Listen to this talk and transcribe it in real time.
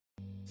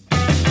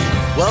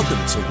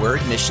Welcome to Word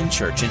Mission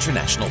Church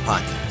International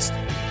Podcast.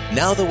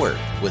 Now the Word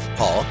with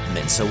Paul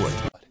Mensa-Wood.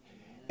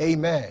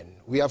 Amen.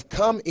 We have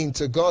come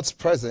into God's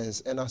presence,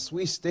 and as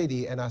we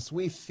study and as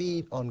we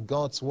feed on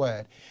God's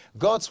Word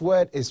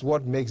is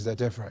what makes the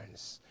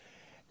difference.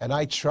 And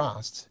I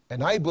trust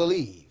and I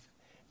believe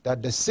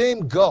that the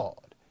same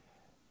God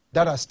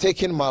that has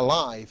taken my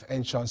life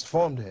and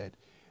transformed it,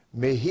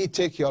 may He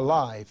take your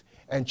life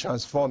and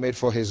transform it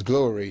for His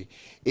glory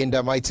in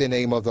the mighty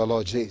name of the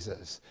Lord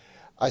Jesus.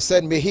 I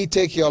said, may He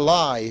take your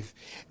life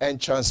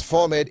and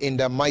transform it in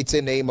the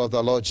mighty name of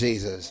the Lord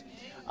Jesus.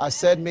 I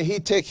said, may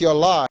He take your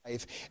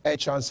life and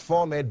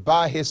transform it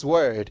by His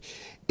word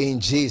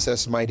in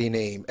Jesus' mighty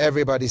name.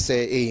 Everybody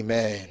say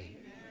amen.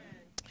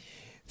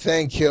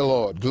 Thank you,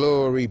 Lord.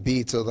 Glory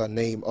be to the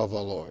name of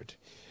the Lord.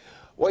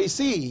 Well, you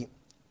see,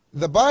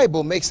 the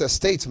Bible makes a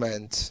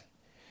statement.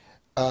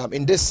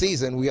 In this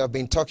season, we have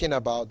been talking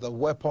about the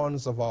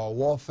weapons of our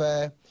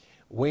warfare,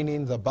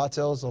 winning the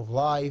battles of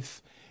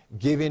life,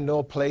 giving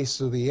no place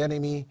to the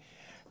enemy.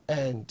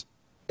 And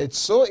it's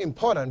so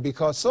important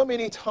because so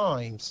many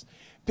times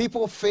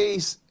people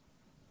face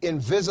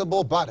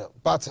invisible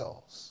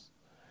battles.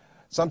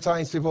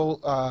 Sometimes people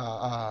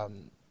are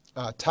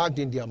tagged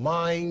in their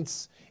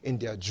minds, in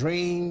their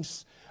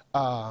dreams,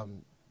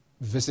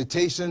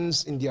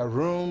 visitations in their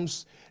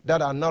rooms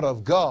that are not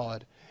of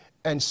God.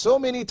 And so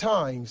many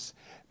times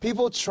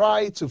people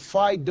try to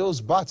fight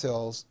those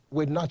battles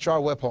with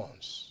natural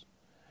weapons.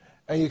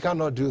 And you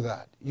cannot do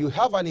that. You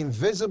have an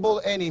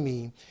invisible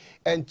enemy,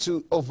 and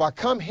to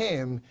overcome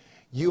him,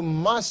 you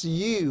must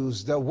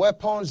use the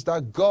weapons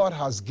that God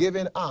has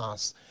given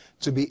us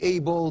to be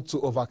able to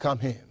overcome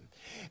him.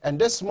 And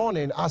this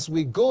morning, as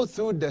we go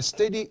through the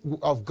study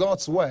of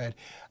God's word,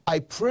 I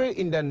pray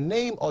in the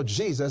name of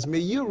Jesus, may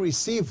you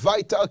receive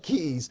vital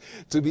keys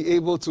to be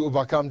able to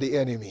overcome the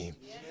enemy.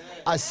 Yes.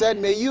 I said,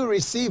 may you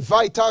receive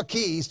vital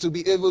keys to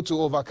be able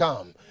to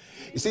overcome.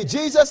 You see,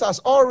 Jesus has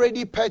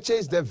already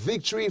purchased the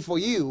victory for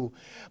you,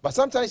 but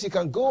sometimes you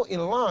can go in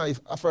life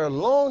for a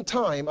long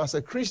time as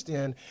a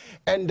Christian,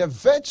 and the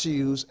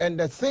virtues and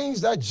the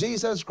things that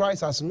Jesus Christ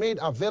has made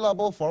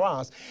available for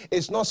us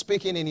is not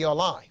speaking in your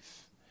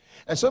life.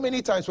 And so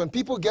many times when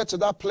people get to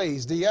that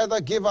place, they either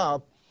give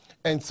up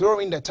and throw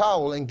in the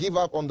towel and give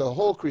up on the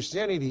whole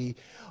Christianity,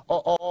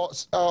 or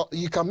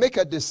you can make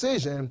a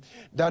decision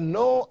that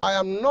no, I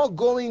am not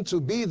going to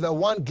be the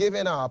one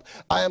giving up.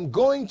 I am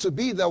going to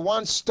be the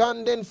one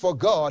standing for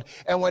God,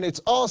 and when it's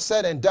all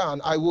said and done,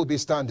 I will be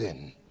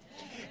standing.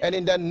 And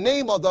in the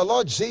name of the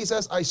Lord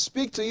Jesus, I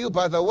speak to you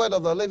by the word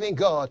of the living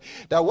God,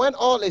 that when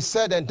all is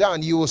said and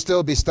done, you will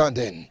still be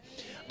standing.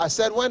 I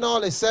said, when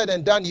all is said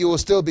and done, you will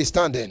still be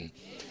standing.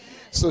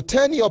 So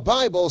turn your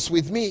Bibles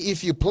with me,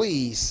 if you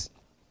please,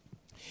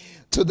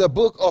 to the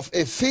book of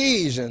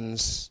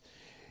Ephesians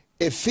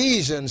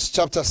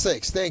chapter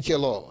 6. Thank you,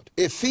 Lord.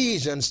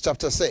 Ephesians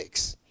chapter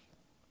 6.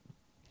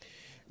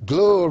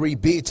 Glory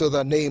be to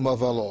the name of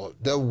the Lord.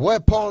 The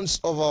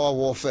weapons of our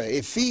warfare.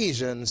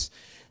 Ephesians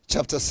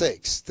chapter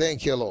 6.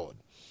 Thank you, Lord.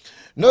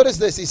 Notice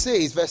this. He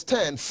says, verse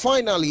 10,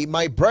 finally,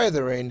 my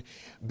brethren,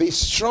 be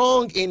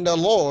strong in the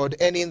Lord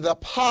and in the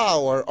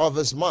power of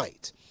his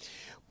might.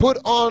 Put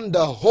on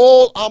the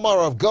whole armor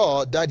of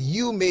God, that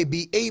you may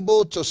be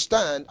able to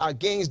stand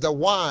against the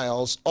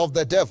wiles of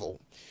the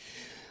devil.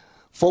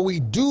 For we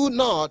do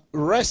not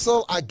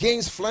wrestle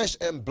against flesh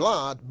and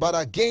blood, but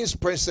against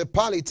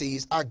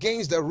principalities,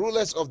 against the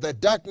rulers of the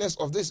darkness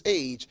of this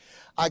age,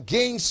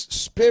 against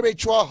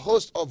spiritual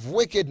hosts of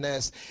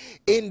wickedness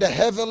in the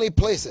heavenly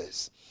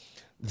places.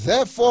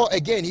 Therefore,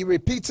 again, he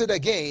repeats it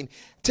again,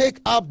 take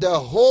up the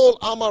whole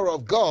armor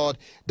of God,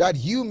 that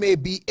you may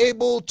be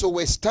able to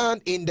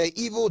withstand in the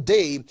evil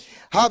day,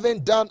 having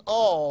done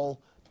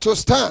all to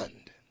stand.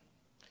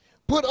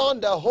 Put on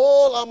the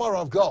whole armor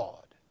of God.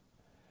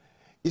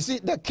 You see,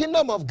 the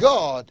kingdom of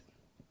God,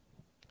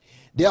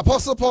 the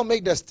Apostle Paul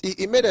made a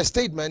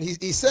statement.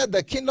 He said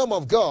the kingdom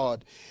of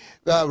God,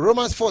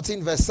 Romans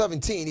 14 verse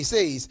 17, he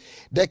says,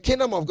 the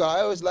kingdom of God,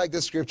 I always like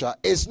this scripture,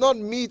 is not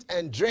meat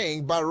and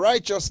drink, but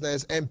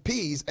righteousness and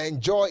peace and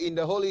joy in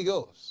the Holy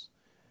Ghost.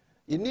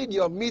 You need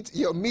your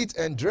meat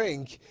and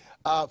drink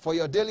for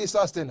your daily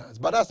sustenance,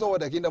 but that's not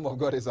what the kingdom of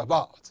God is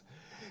about.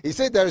 He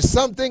said there is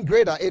something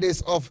greater. It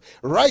is of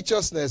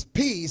righteousness,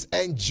 peace,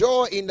 and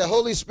joy in the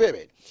Holy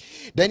Spirit.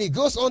 Then he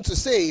goes on to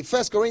say,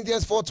 1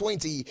 Corinthians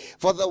 4:20,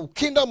 for the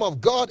kingdom of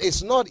God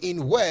is not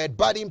in word,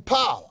 but in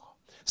power.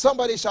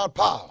 Somebody shout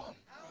power.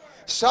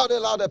 Shout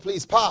it louder,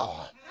 please.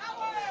 Power.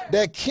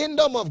 The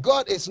kingdom of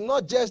God is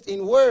not just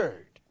in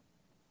word.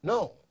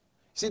 No.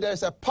 See,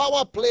 there's a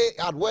power play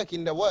at work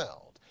in the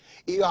world.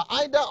 You are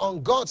either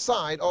on God's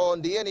side or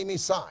on the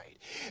enemy's side.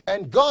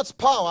 And God's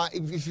power,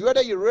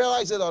 whether you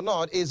realize it or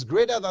not, is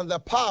greater than the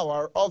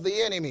power of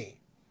the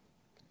enemy.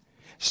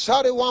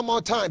 Shout it one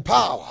more time.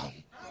 Power.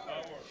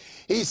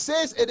 He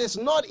says it is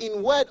not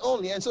in word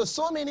only. And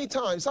so many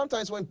times,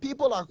 sometimes when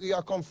people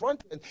are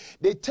confronted,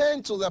 they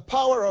turn to the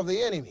power of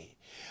the enemy.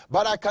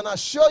 But I can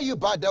assure you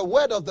by the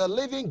word of the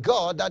living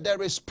God that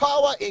there is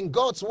power in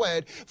God's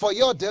word for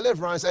your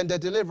deliverance and the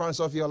deliverance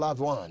of your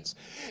loved ones.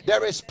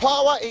 There is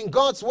power in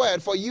God's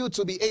word for you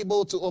to be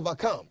able to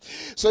overcome.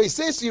 So he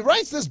says, he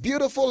writes this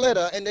beautiful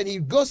letter, and then he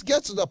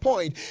gets to the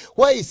point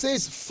where he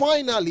says,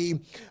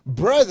 finally,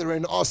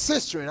 brethren or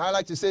sisterin, I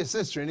like to say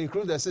sisterin,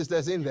 include the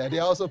sisters in there,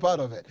 they're also part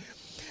of it.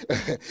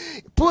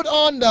 Put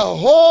on the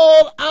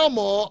whole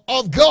armor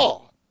of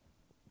God.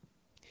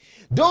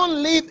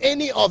 Don't leave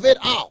any of it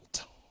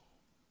out.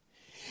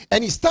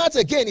 And he starts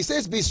again, he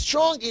says, be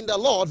strong in the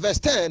Lord, verse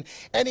 10,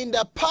 and in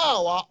the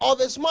power of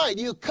his might.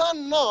 You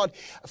cannot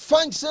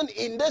function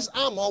in this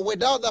armor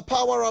without the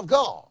power of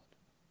God.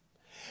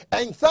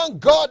 And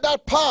thank God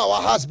that power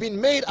has been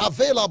made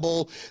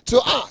available to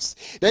us.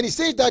 Then he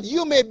says that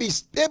you may be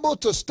able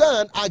to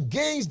stand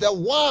against the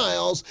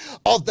wiles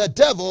of the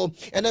devil.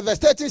 And then verse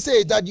 13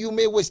 says that you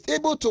may be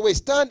able to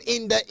withstand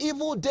in the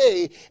evil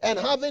day, and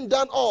having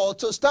done all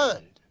to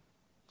stand.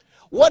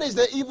 What is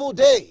the evil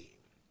day?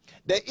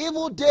 The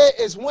evil day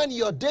is when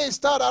your day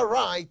starts out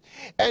right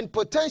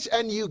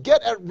and you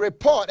get a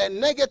report, a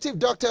negative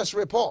doctor's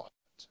report.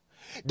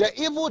 The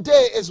evil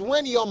day is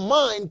when your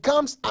mind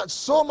comes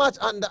so much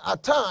under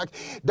attack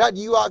that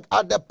you are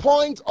at the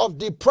point of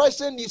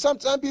depression.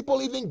 Sometimes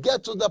people even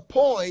get to the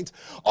point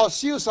of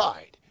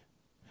suicide.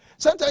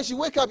 Sometimes you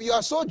wake up, you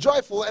are so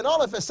joyful, and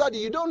all of a sudden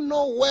you don't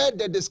know where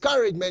the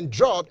discouragement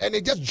dropped, and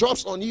it just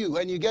drops on you,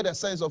 and you get a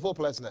sense of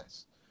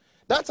hopelessness.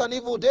 That's an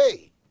evil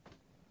day.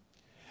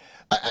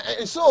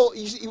 And so,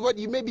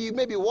 you may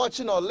be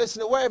watching or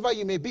listening, wherever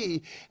you may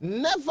be,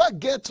 never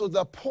get to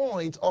the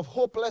point of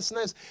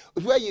hopelessness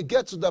where you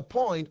get to the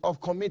point of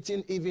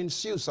committing even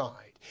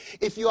suicide.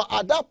 If you are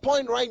at that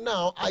point right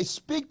now, I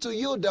speak to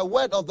you the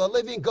word of the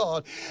living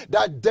God,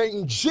 that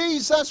in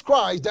Jesus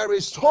Christ there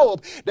is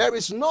hope. There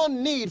is no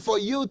need for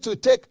you to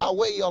take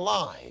away your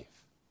life.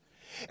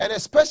 And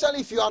especially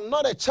if you are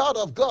not a child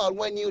of God,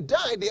 when you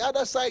die, the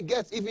other side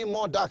gets even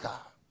more darker.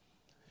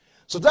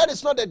 So that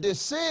is not a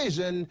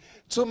decision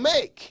to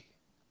make.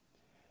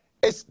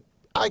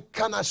 I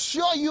can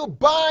assure you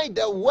by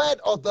the word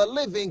of the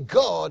living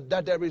God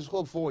that there is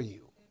hope for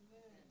you.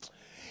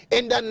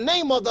 In the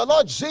name of the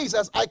Lord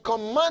Jesus, I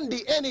command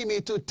the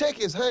enemy to take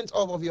his hands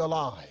off of your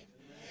life.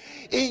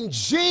 In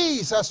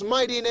Jesus'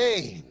 mighty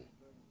name.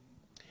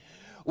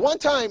 One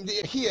time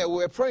here we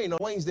were praying on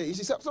Wednesday. You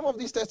see, some of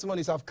these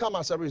testimonies have come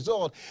as a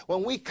result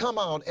when we come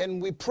out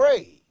and we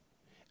pray.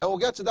 And we'll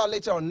get to that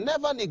later on.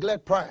 Never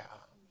neglect prayer.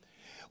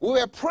 We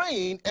were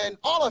praying, and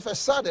all of a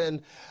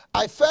sudden,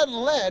 I felt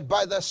led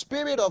by the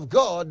Spirit of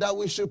God that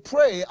we should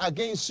pray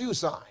against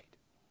suicide.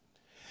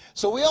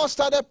 So we all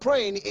started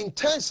praying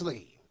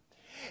intensely.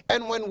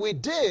 And when we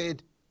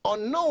did,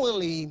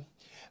 unknowingly,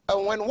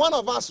 when one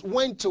of us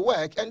went to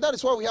work, and that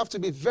is why we have to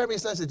be very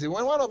sensitive.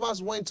 When one of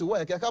us went to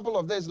work, a couple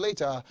of days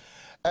later,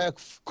 a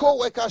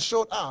co-worker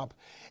showed up,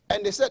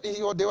 and they said,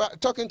 they were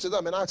talking to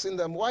them and asking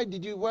them, why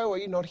were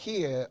you not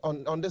here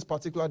on this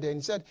particular day? And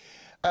he said,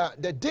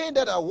 the day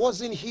that I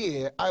wasn't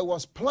here, I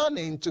was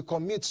planning to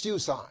commit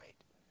suicide.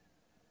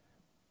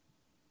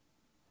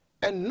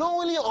 And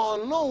knowingly or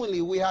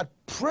unknowingly, we had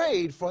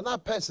prayed for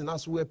that person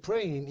as we were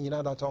praying in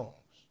other tongues.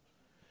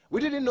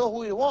 We didn't know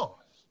who he was.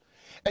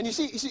 And you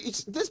see,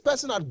 this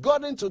person had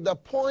gotten to the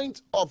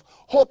point of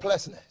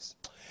hopelessness.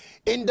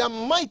 In the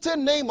mighty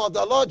name of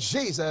the Lord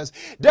Jesus,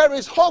 there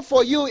is hope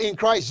for you in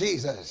Christ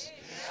Jesus.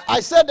 I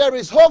said there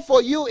is hope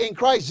for you in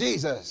Christ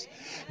Jesus.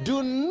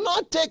 Do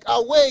not take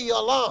away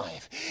your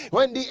life.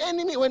 When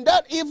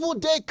that evil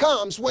day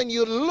comes, when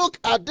you look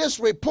at this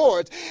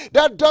report,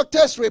 that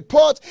doctor's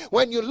report,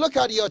 when you look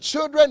at your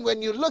children,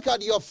 when you look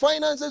at your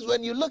finances,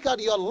 when you look at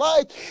your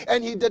life,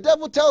 and the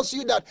devil tells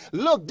you that,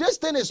 look, this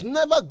thing is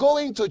never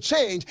going to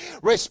change,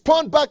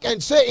 respond back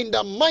and say, in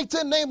the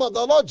mighty name of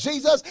the Lord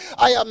Jesus,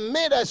 I have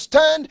made a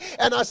stand,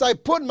 and as I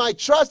put my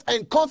trust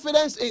and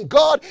confidence in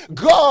God,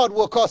 God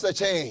will cause a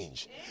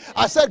change.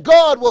 I said,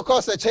 God will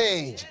cause a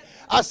change.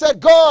 I said,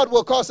 God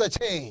will cause a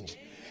change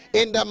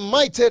in the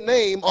mighty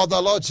name of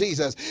the Lord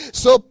Jesus.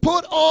 So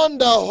put on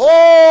the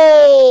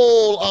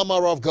whole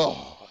armor of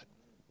God.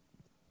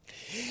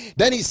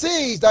 Then he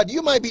says that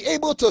you might be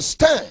able to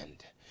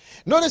stand.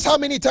 Notice how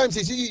many times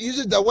he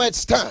uses the word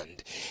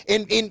stand.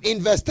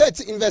 In verse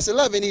 13, in verse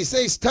 11, he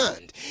says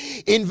stand.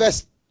 In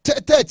verse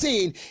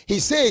 13, he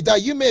says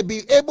that you may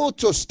be able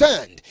to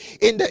stand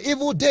in the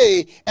evil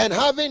day, and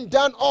having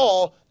done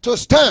all, to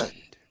stand.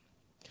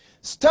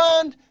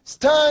 Stand,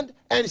 stand,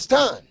 and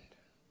stand.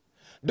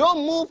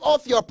 Don't move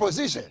off your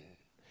position,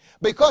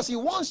 because he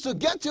wants to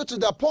get you to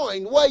the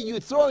point where you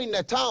throw in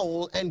the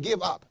towel and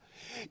give up.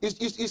 You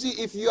see,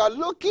 if you are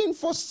looking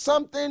for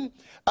something,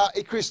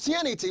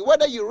 Christianity,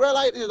 whether you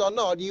realize it or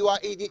not, you are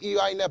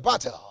in a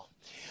battle.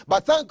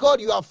 But thank God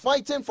you are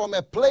fighting from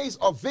a place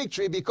of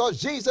victory, because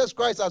Jesus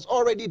Christ has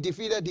already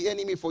defeated the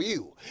enemy for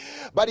you.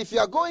 But if you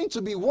are going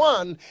to be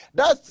one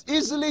that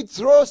easily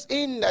throws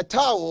in the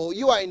towel,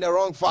 you are in the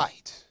wrong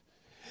fight.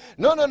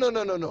 No.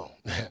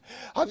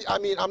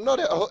 I'm not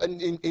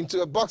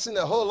into boxing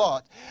a whole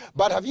lot,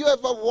 but have you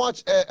ever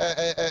watched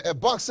a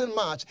boxing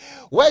match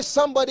where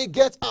somebody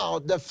gets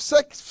out the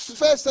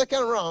first,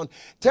 second round,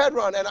 third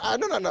round, and I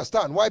don't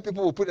understand why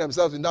people will put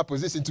themselves in that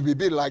position to be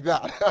beat like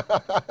that.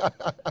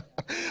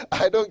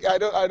 I don't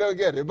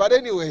get it. But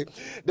anyway,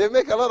 they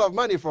make a lot of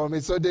money from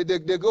it, so they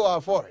go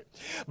out for it.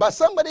 But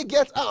somebody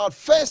gets out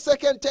first,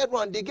 second, third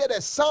round, they get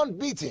a sound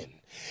beating.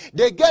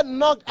 They get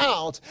knocked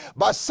out,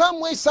 but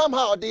some way,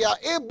 somehow, they are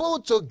able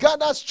to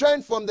gather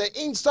strength from the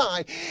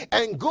inside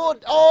and go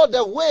all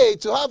the way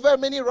to however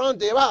many rounds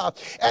they have.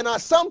 And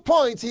at some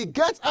point, he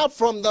gets up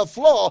from the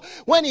floor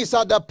when he's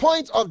at the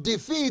point of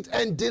defeat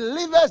and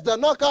delivers the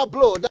knockout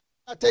blow.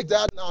 Take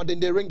that now, then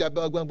they ring the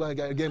bell,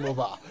 game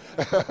over.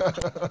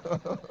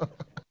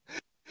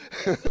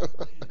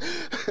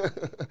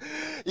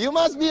 You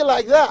must be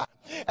like that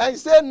and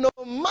say, no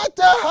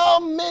matter how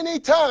many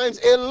times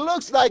it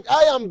looks like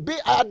I am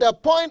at the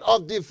point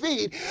of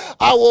defeat,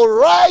 I will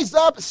rise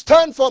up,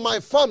 stand for my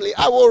family.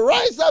 I will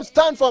rise up,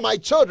 stand for my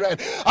children.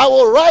 I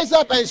will rise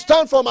up and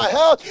stand for my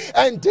health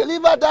and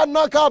deliver that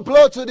knockout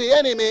blow to the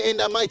enemy in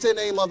the mighty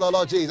name of the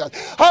Lord Jesus.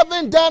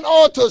 Having done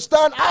all to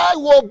stand, I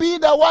will be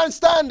the one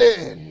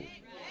standing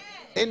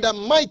in the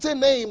mighty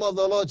name of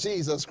the Lord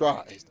Jesus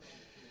Christ.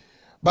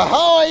 But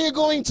how are you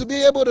going to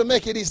be able to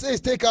make it? He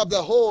says, take up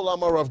the whole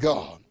armor of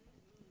God.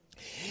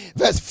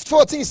 Verse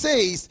 14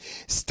 says,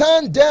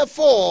 stand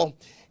therefore,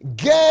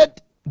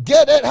 get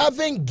it,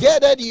 having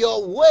girded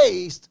your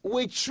waist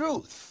with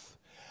truth.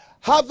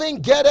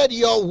 Having girded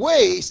your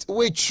waist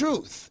with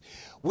truth.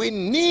 We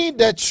need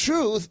the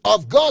truth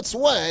of God's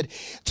word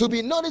to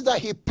be noticed that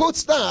he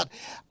puts that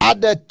at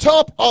the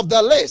top of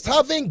the list.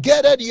 Having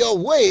girded your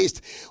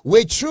waist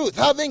with truth.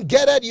 Having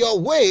girded your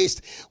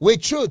waist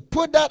with truth. He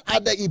put that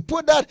at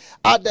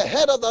the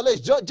head of the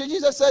list.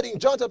 Jesus said in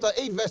John chapter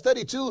 8 verse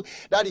 32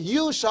 that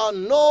you shall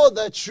know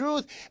the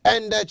truth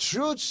and the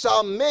truth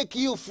shall make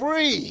you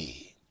free.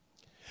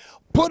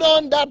 Put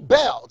on that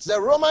belt. The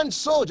Roman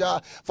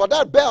soldier, for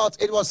that belt,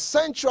 it was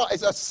central.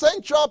 It's a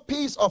central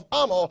piece of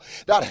armor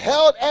that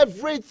held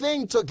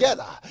everything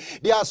together.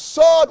 Their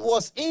sword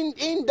was in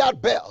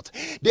that belt.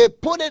 They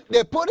put it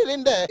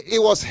in there.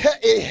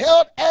 It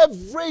held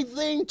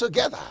everything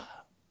together.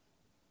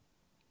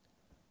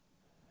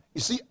 You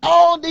see,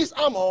 all this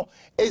armor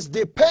is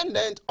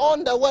dependent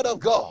on the word of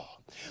God.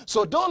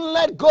 So don't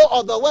let go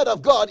of the word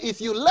of God.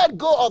 If you let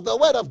go of the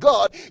word of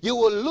God, you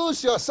will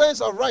lose your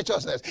sense of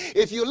righteousness.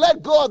 If you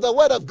let go of the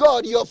word of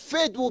God, your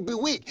faith will be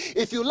weak.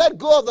 If you let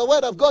go of the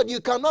word of God, you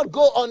cannot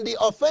go on the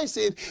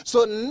offensive.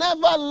 So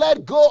never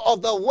let go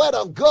of the word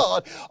of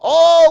God.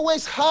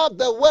 Always have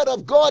the word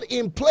of God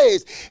in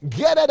place.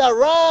 Get it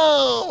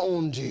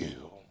around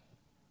you.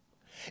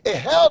 It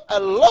held a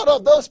lot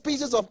of those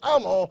pieces of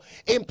armor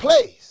in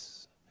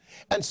place.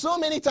 And so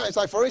many times,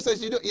 like for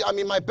instance,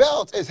 my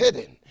belt is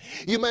hidden.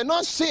 You may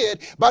not see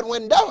it, but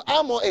when that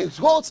armor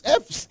holds,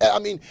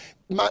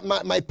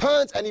 my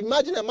pants, and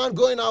imagine a man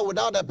going out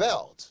without a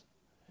belt.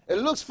 It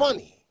looks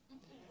funny.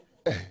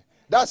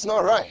 That's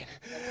not right.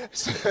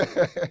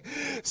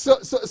 So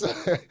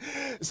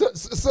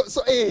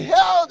he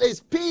held his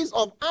piece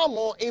of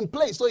armor in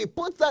place. So he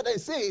puts that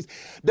and says,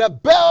 the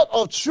belt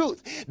of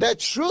truth, the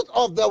truth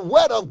of the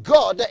word of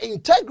God, the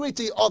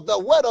integrity of the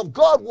word of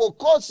God will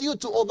cause you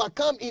to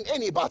overcome in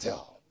any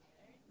battle.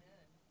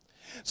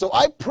 So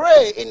I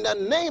pray in the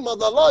name of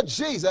the Lord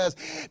Jesus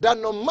that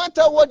no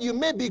matter what you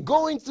may be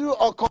going through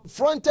or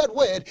confronted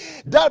with,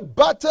 that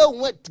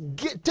battle,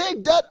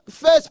 take that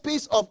first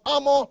piece of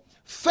armor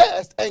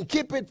first and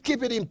keep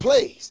it in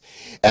place.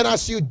 And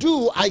as you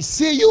do, I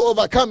see you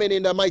overcoming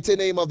in the mighty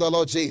name of the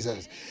Lord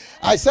Jesus.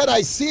 I said,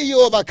 I see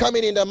you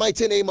overcoming in the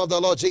mighty name of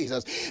the Lord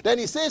Jesus. Then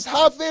he says,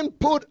 having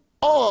put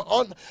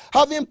on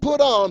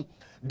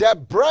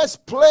the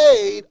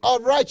breastplate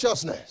of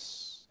righteousness.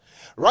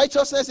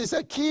 Righteousness is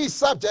a key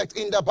subject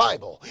in the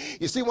Bible.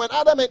 You see, when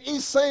Adam and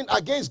Eve sinned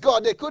against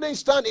God, they couldn't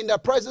stand in the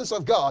presence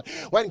of God.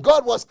 When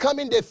God was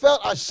coming, they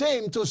felt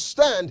ashamed to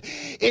stand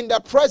in the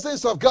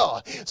presence of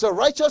God. So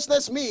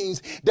righteousness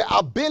means the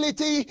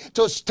ability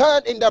to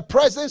stand in the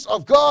presence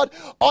of God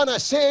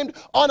unashamed,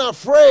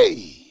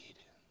 unafraid.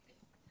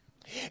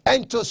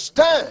 And to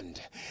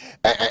stand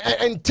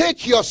and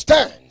take your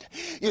stand.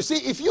 You see,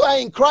 if you are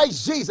in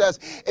Christ Jesus,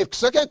 if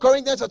 2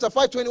 Corinthians chapter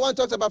 5:21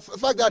 talks about the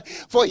fact that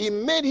for he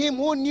made him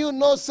who knew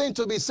no sin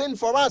to be sin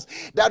for us,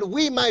 that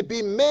we might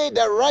be made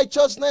the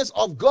righteousness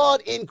of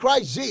God in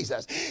Christ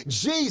Jesus.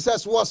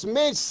 Jesus was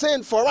made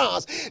sin for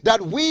us,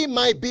 that we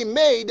might be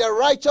made the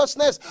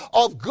righteousness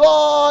of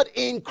God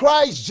in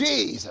Christ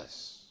Jesus.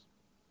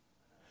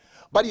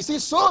 But you see,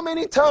 so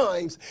many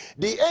times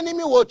the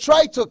enemy will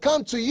try to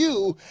come to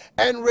you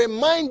and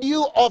remind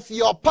you of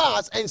your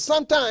past, and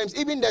sometimes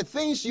even the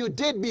things you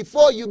did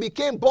before you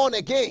became born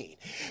again,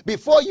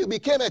 before you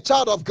became a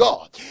child of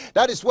God.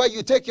 That is where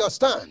you take your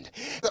stand.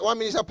 One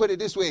minister put it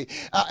this way: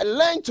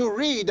 learn to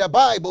read the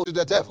Bible to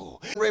the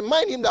devil.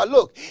 Remind him that,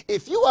 look,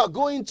 if you are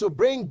going to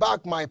bring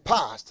back my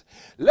past,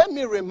 let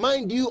me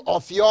remind you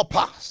of your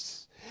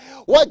past.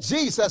 what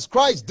Jesus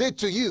Christ did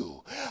to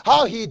you,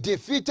 how he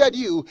defeated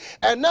you.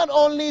 And not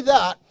only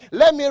that,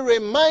 let me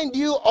remind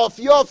you of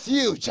your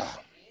future.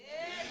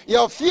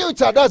 Your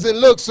future doesn't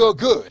look so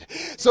good.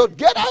 So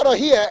get out of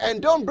here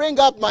and don't bring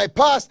up my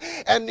past.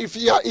 And if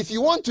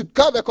you want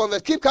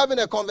to keep having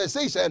a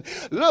conversation,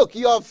 look,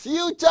 your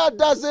future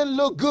doesn't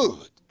look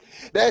good.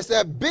 There's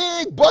a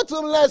big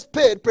bottomless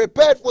pit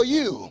prepared for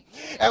you.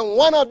 And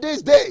one of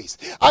these days,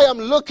 I am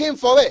looking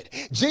for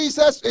it.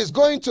 Jesus is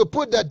going to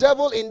put the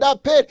devil in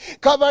that pit,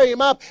 cover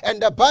him up,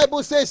 and the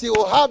Bible says he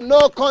will have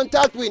no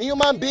contact with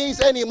human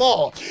beings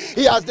anymore.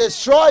 He has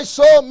destroyed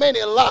so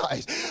many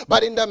lives.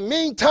 But in the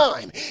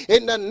meantime,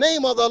 in the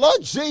name of the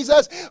Lord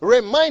Jesus,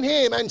 remind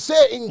him and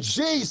say, in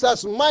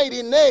Jesus'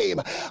 mighty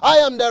name, I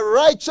am the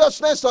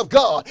righteousness of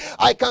God.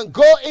 I can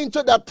go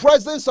into the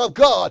presence of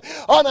God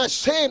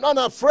unashamed,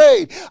 unafraid.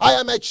 I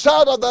am a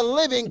child of the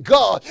living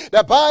God.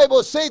 The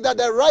Bible says that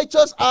the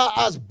righteous are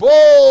as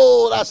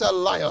bold as a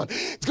lion.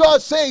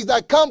 God says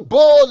that come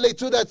boldly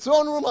to the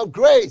throne room of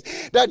grace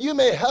that you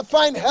may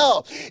find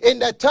help in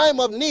the time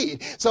of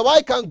need. So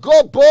I can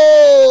go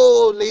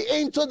boldly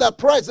into the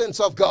presence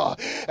of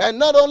God. And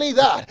not only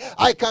that,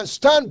 I can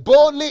stand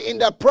boldly in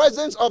the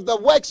presence of the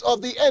works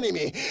of the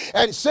enemy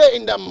and say,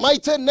 in the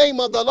mighty name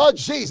of the Lord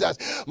Jesus,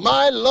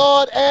 my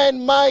Lord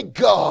and my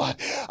God,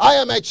 I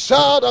am a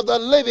child of the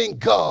living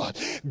God.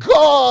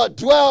 God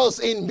dwells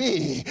in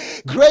me.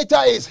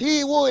 Greater is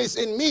he who is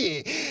in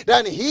me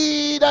than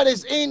he that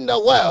is in the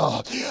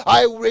world.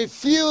 I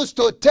refuse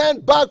to turn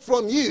back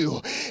from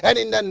you. And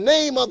in the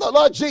name of the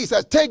Lord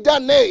Jesus, take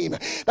that name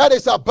that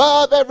is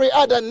above every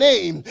other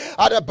name.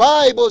 The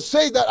Bible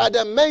says that at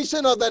the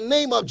mention of the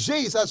name of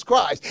Jesus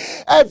Christ,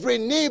 every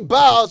knee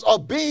bows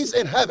of beings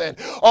in heaven,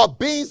 of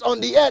beings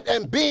on the earth,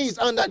 and beings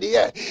under the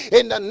earth.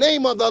 In the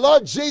name of the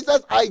Lord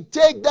Jesus, I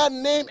take that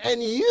name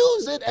and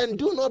use it, and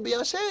do not be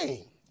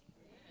ashamed.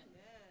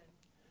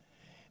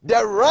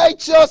 The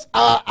righteous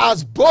are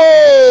as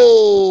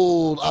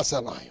bold as a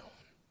lion.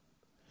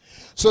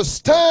 So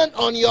stand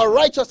on your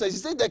righteousness. You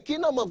see, the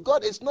kingdom of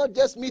God is not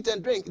just meat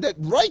and drink. The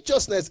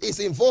righteousness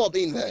is involved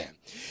in there.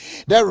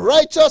 The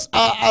righteous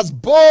are as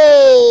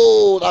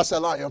bold as a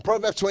lion.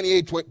 Proverbs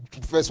 28,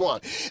 verse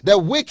 1. The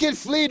wicked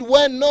flee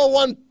when no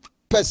one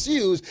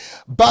pursues,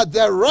 but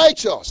the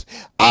righteous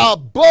are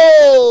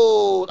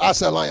bold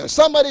as a lion.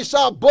 Somebody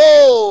shout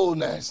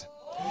boldness.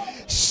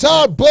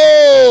 Shout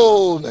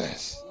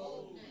boldness.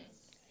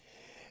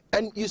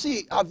 And you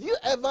see, have you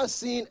ever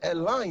seen a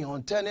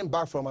lion turning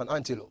back from an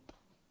antelope?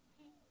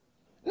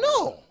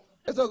 No,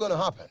 it's not going to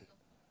happen.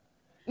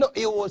 No,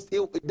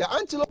 the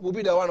antelope will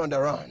be the one on the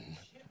run.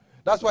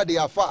 That's why they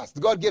are fast.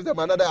 God gave them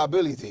another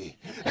ability.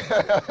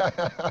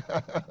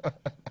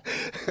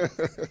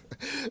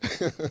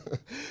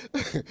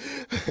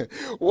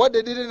 What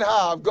they didn't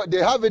have, they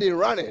have it in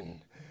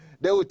running.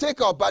 They will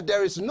take off, but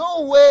there is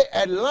no way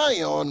a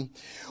lion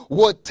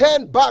will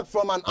turn back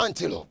from an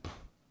antelope.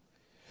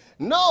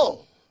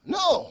 No.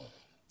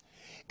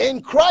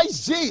 In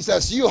Christ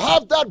Jesus, you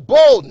have that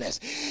boldness.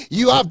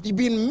 You have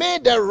been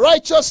made the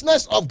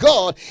righteousness of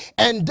God,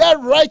 and that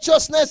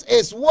righteousness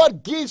is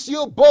what gives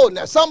you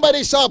boldness.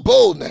 Somebody shout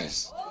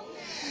boldness.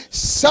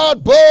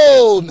 Shout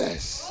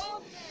boldness.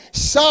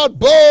 Shout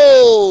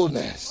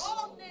boldness.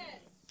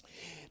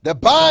 The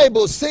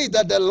Bible says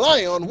that the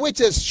lion,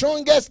 which is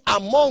strongest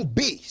among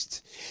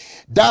beasts,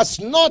 does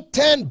not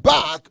turn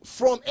back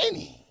from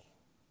any.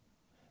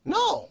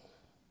 No.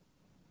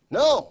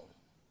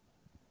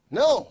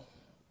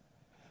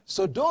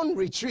 So don't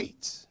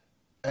retreat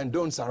and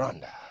don't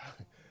surrender.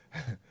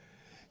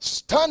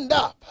 Stand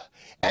up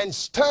and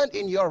stand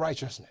in your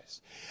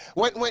righteousness.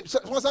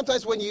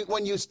 Sometimes when you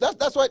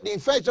that's why in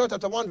 1 John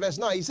chapter 1 verse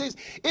 9 he says,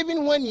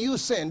 even when you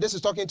sin, this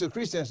is talking to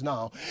Christians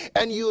now,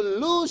 and you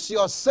lose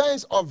your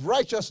sense of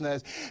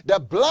righteousness, the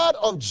blood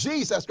of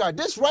Jesus Christ,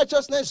 this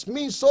righteousness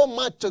means so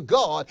much to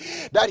God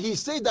that he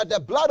said that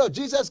the blood of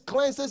Jesus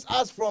cleanses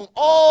us from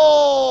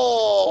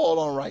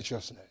all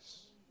unrighteousness.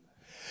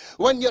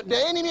 When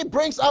the enemy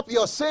brings up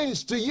your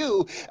sins to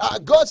you,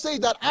 God says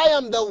that I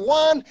am the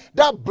one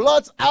that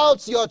blots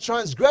out your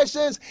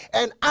transgressions,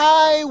 and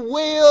I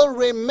will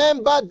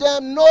remember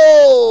them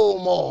no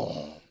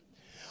more.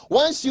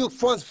 Once you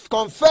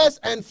confess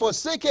and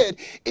forsake it,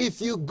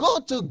 if you go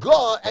to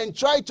God and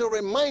try to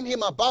remind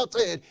him about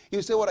it,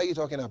 you say, what are you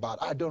talking about?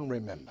 I don't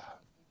remember.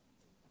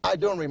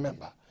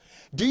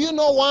 Do you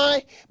know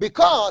why?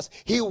 Because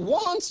he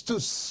wants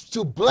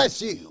to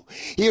bless you.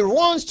 He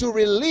wants to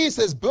release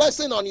his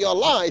blessing on your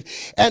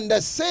life, and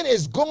the sin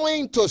is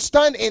going to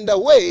stand in the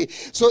way.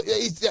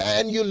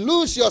 And you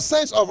lose your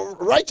sense of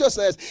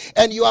righteousness,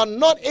 and you are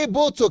not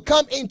able to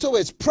come into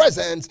his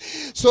presence.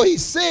 So he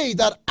says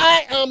that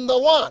I am the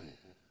one.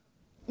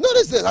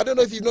 Notice this. I don't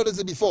know if you've noticed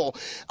it before.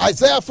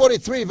 Isaiah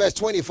 43 verse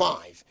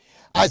 25.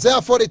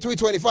 Isaiah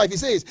 43:25, he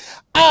says,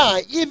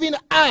 I, even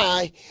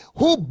I,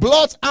 who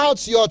blot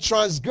out your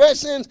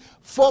transgressions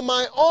for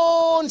my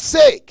own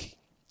sake,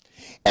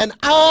 and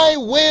I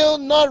will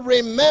not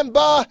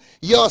remember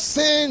your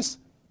sins.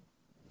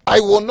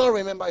 I will not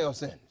remember your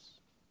sins.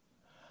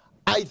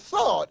 I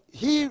thought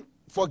he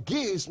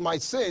forgives my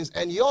sins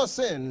and your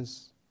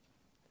sins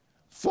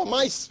for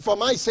my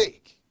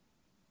sake.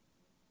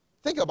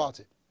 Think about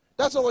it.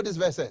 That's not what this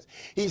verse says.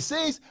 He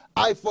says,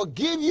 I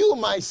forgive you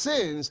my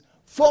sins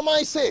for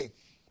my sake.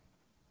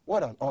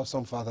 What an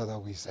awesome Father that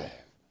we serve.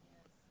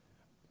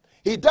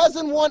 He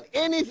doesn't want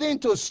anything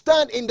to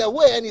stand in the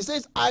way, and he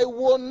says, I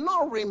will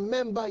not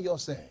remember your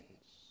sins.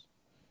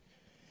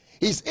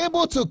 He's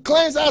able to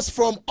cleanse us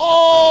from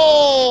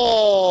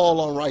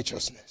all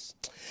unrighteousness.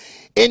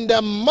 In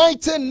the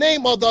mighty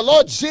name of the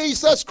Lord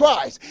Jesus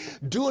Christ,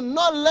 do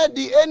not let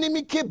the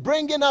enemy keep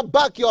bringing up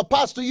back your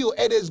past to you.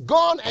 It is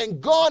gone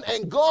and gone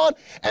and gone,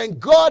 and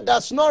God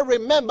does not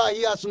remember.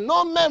 He has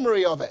no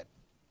memory of it.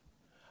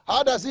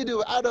 How does he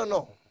do it? I don't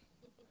know.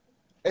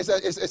 It's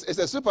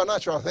a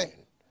supernatural thing.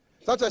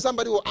 Sometimes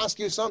somebody will ask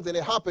you something,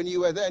 it happened,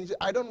 you were there, and you say,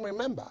 I don't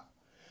remember.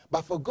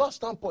 But for God's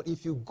standpoint,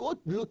 if you go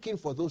looking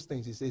for those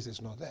things, he says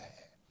it's not there.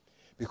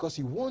 Because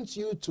he wants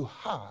you to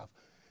have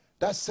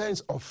that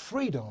sense of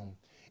freedom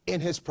in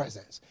his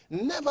presence.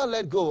 Never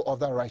let go of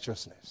that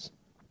righteousness.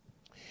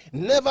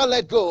 Never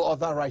let go of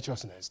that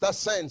righteousness, that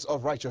sense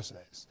of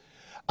righteousness.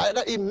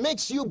 It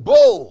makes you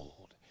bold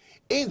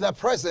in the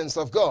presence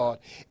of God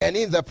and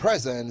in the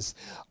presence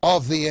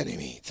of the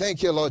enemy.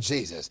 Thank you, Lord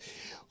Jesus.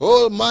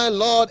 Oh, my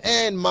Lord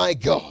and my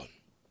God.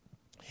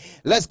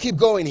 Let's keep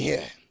going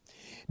here.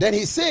 Then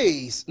he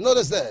says,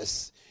 notice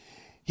this.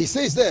 He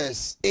says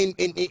this in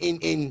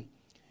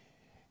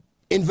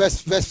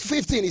verse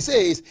 15. He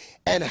says,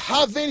 and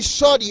having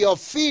shod your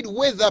feet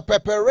with the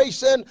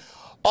preparation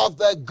of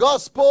the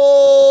gospel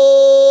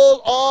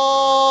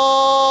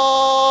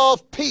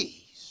of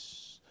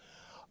peace.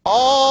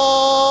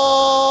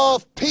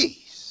 Of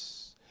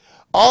peace.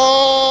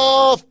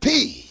 Of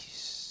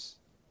peace.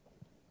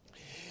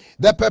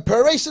 The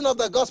preparation of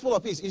the gospel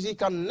of peace is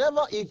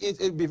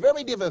it'll be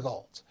very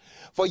difficult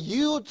for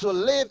you to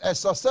live a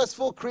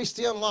successful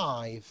Christian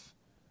life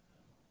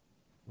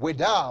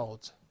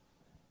without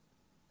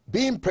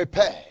being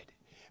prepared,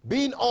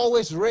 being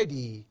always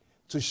ready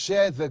to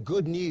share the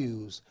good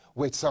news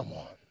with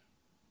someone.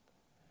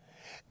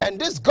 And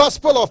this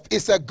gospel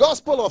is a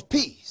gospel of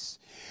peace.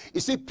 You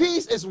see,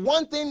 peace is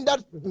one thing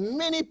that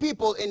many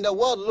people in the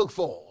world look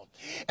for.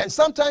 And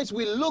sometimes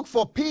we look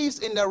for peace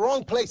in the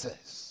wrong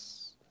places.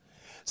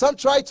 Some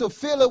try to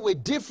fill it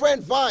with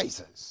different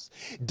vices,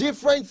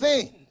 different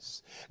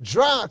things,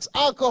 drugs,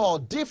 alcohol,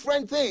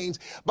 different things.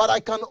 But I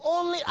can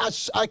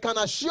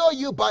assure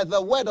you by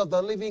the word of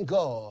the living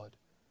God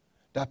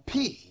that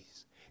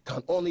peace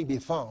can only be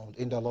found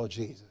in the Lord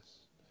Jesus.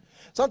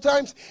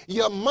 Sometimes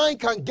your mind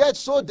can get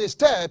so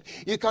disturbed,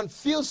 you can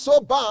feel so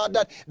bad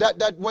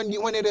that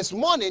when it is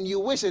morning, you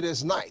wish it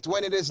is night.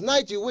 When it is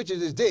night, you wish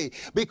it is day,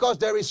 because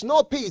there is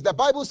no peace. The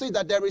Bible says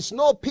that there is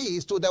no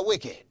peace to the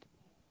wicked.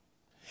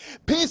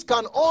 Peace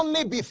can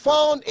only be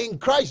found in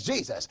Christ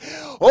Jesus.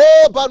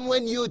 Oh, but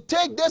when you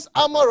take this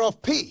armor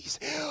of peace,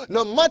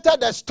 no matter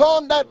the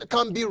storm that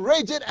can be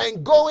raging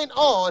and going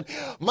on,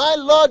 my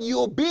Lord,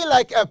 you'll be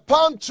like a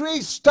palm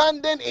tree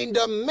standing in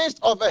the midst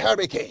of a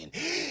hurricane.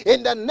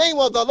 In the name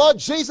of the Lord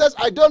Jesus,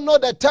 I don't know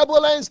the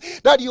turbulence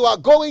that you are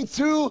going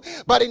through,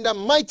 but in the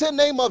mighty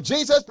name of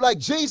Jesus, like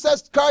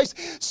Jesus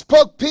Christ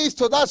spoke peace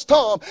to that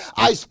storm,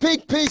 I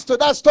speak peace to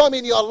that storm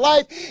in your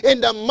life in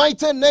the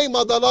mighty name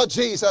of the Lord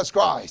Jesus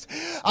Christ.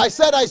 I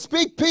said I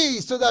speak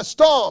peace to the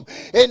storm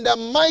in the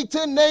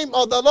mighty name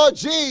of the Lord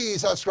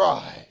Jesus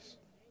Christ.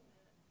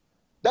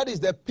 That is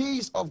the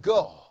peace of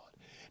God,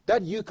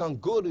 that you can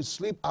go to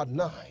sleep at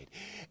night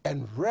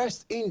and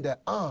rest in the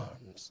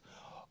arms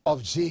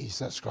of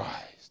Jesus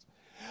Christ.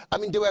 I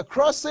mean, they were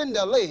crossing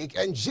the lake,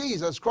 and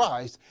Jesus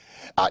Christ,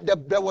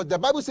 the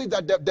Bible says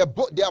that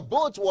their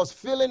boat was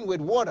filling with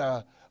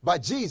water,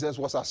 but Jesus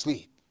was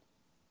asleep.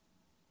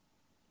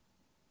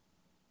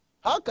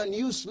 How can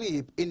you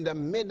sleep in the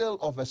middle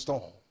of a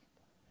storm?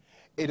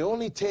 It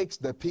only takes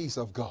the peace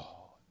of God.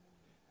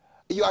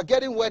 You are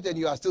getting wet and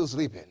you are still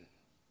sleeping.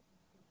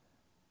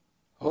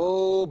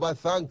 Oh, but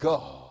thank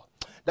God.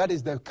 That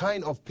is the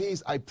kind of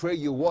peace I pray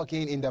you walk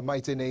in the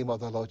mighty name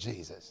of the Lord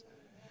Jesus.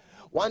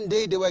 One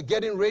day they were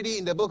getting ready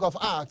in the book of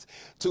Acts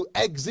to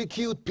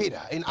execute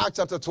Peter in Acts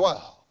chapter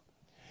 12.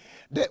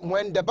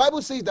 When the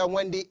Bible says that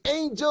when the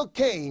angel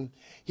came,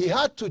 he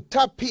had to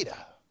tap Peter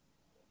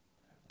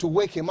to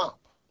wake him up.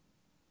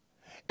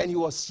 And he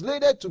was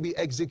slated to be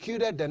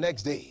executed the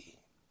next day.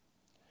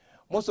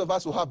 Most of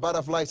us will have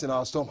butterflies in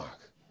our stomach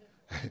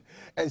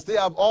and stay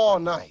up all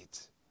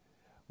night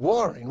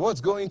worrying what's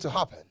going to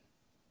happen.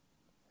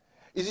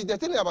 You see, the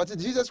thing about it,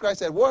 Jesus Christ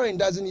said, worrying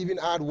doesn't even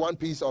add one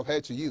piece of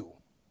hair to you.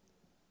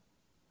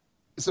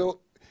 So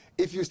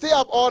if you stay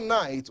up all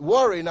night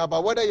worrying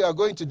about whether you are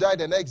going to die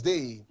the next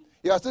day,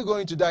 you are still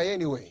going to die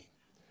anyway.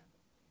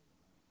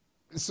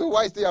 So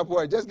why stay up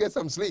worried? Just get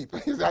some sleep. I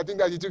think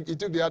that he took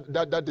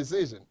that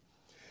decision,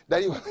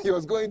 that he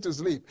was going to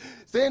sleep.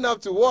 Staying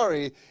up to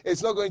worry,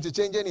 it's not going to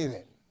change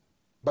anything.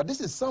 But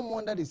this is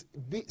someone that is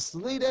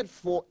slated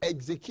for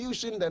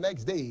execution the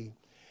next day,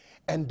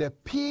 and the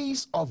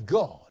peace of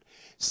God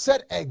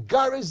set a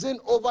garrison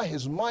over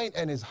his mind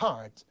and his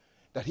heart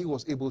that he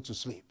was able to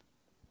sleep.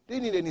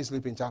 Didn't need any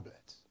sleeping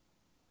tablets.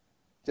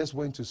 Just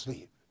went to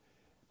sleep.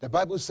 The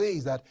Bible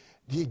says that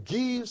he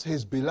gives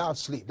his beloved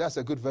sleep. That's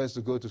a good verse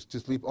to go to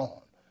sleep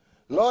on.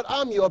 Lord,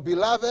 I'm your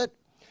beloved.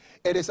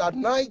 It is at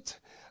night.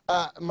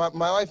 My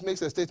wife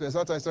makes a statement.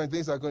 Sometimes when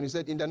things are going, he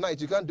said, in the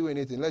night, you can't do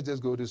anything. Let's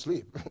just go to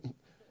sleep.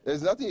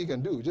 There's nothing you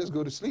can do. Just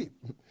go to sleep.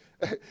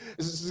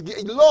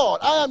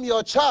 Lord, I am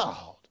your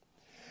child.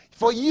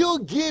 For you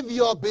give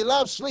your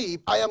beloved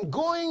sleep, I am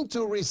going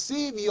to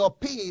receive your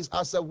peace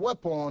as a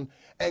weapon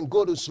and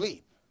go to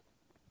sleep.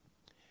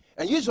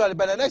 And usually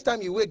by the next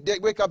time you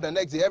wake up the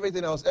next day,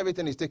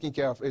 everything is taken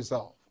care of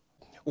itself.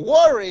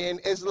 Worrying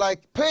is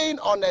like paying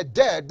on a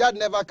debt that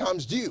never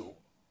comes due.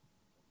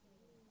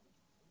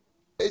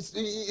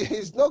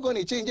 It's not going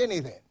to change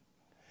anything.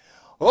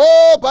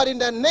 Oh, but in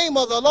the name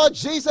of the Lord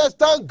Jesus,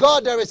 thank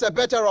God there is a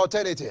better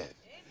alternative.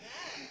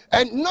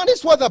 And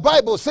notice what the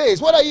Bible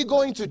says. What are you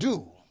going to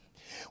do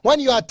when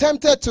you are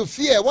tempted to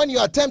fear, when you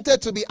are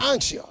tempted to be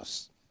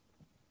anxious?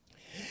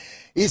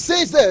 He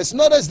says this,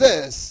 notice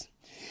this.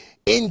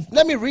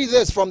 Let me read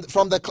this from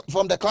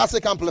the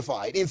Classic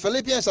Amplified. In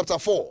Philippians chapter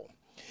 4,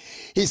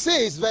 he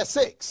says, verse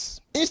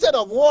 6, instead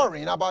of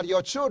worrying about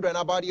your children,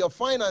 about your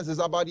finances,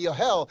 about your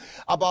health,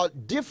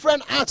 about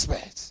different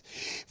aspects,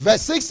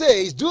 verse 6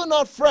 says, do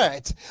not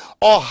fret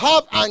or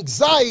have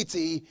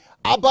anxiety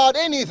about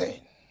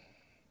anything.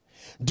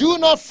 Do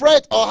not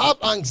fret or have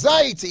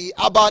anxiety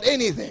about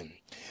anything,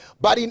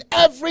 but in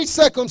every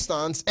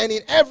circumstance and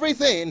in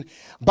everything,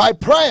 by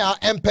prayer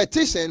and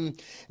petition,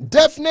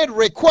 definite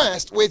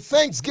request with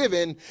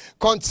thanksgiving,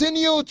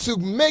 continue to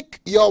make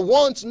your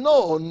wants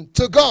known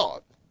to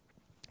God.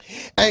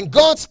 And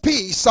God's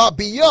peace shall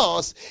be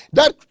yours,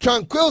 that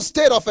tranquil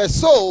state of a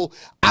soul,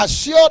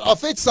 assured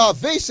of its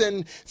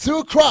salvation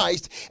through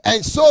Christ,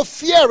 and so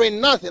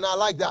fearing nothing. I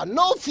like that.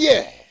 No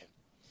fear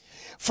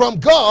from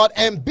God,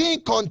 and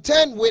being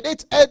content with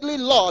its earthly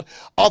lot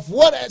of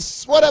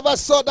whatever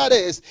sort that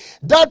is,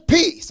 that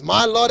peace,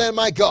 my Lord and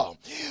my God,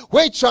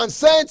 which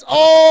transcends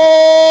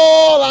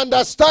all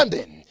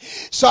understanding,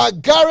 shall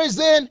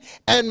garrison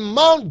and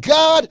mount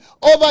guard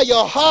over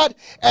your heart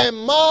and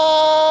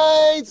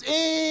minds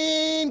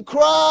in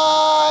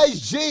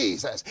Christ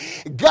Jesus.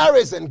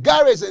 Garrison,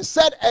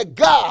 set a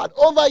guard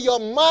over your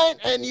mind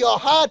and your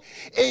heart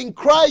in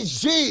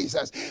Christ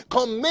Jesus.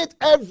 Commit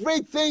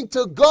everything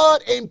to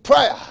God in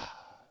prayer.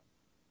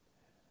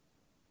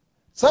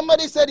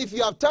 Somebody said if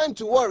you have time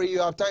to worry, you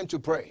have time to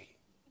pray.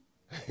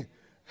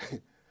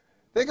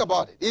 Think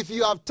about it. If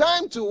you have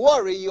time to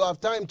worry, you have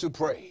time to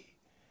pray.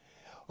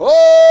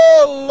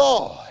 Oh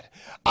Lord,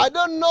 I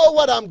don't know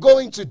what I'm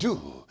going to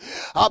do,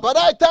 but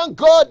I thank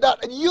God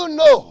that you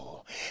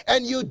know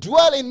and you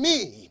dwell in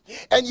me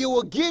and you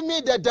will give me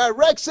the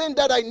direction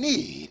that I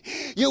need.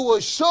 You will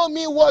show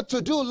me what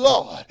to do,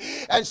 Lord.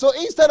 And so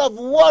instead of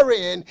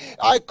worrying,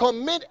 I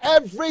commit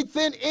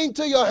everything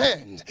into your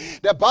hand.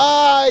 The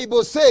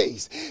Bible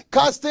says,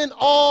 casting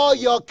all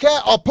your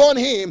care upon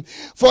him,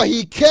 for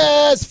he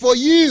cares for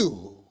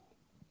you.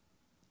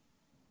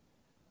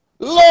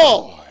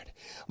 Lord,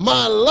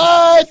 my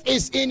life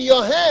is in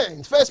your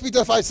hands. 1 Peter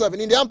 5:7.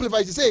 In the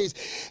Amplified, it says,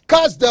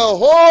 cast the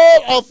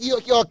whole of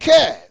your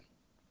care,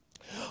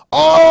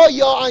 all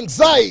your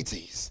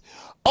anxieties,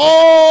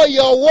 all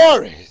your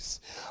worries,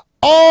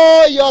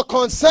 all your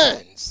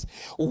concerns,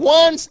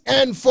 once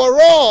and for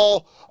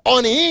all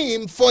on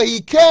him, for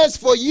he cares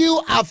for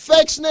you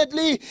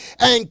affectionately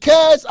and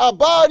cares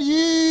about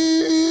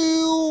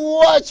you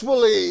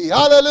watchfully.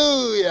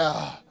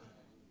 Hallelujah.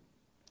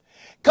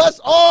 Cast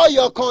all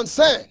your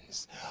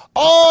concerns,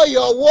 all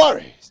your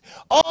worries,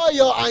 all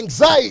your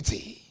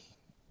anxiety.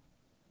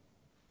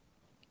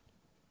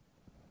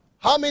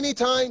 How many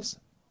times?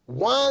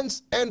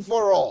 Once and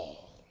for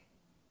all.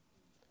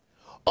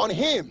 On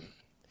him.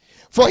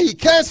 For he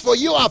cares for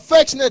you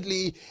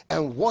affectionately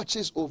and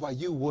watches over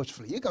you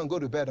watchfully. You can go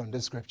to bed on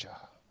this scripture.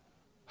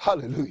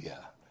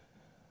 Hallelujah.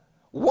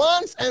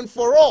 Once and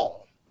for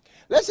all.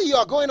 Let's say you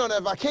are going on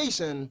a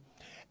vacation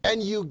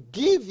and you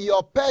give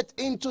your pet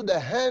into the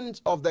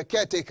hands of the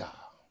caretaker.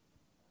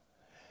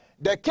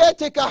 The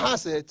caretaker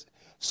has it.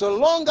 So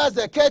long as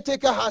the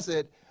caretaker has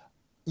it,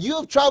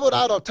 you've traveled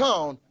out of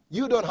town,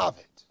 you don't have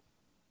it.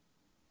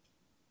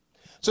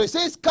 So it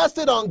says, cast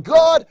it on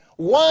God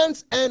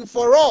once and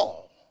for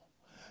all.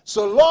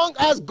 So long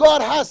as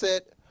God has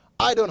it,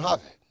 I don't have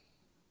it.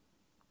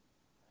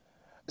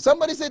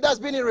 Somebody said that's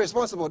being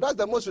irresponsible. That's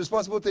the most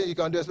responsible thing you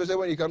can do, especially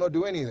when you cannot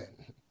do anything.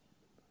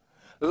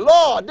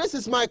 Lord, this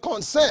is my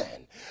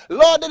concern.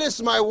 Lord, this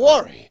is my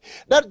worry.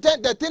 The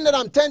thing that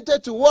I'm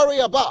tempted to worry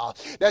about,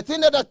 the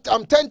thing that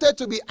I'm tempted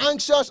to be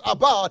anxious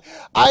about,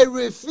 I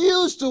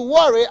refuse to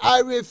worry. I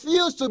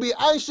refuse to be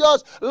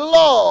anxious.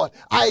 Lord,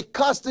 I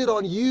cast it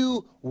on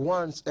you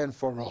once and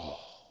for all.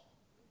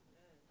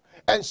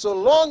 And so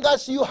long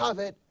as you have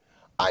it,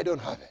 I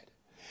don't have it.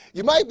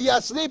 You might be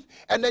asleep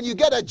and then you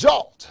get a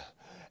jolt.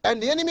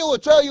 And the enemy will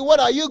tell you, what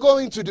are you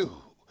going to do?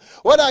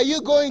 What are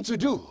you going to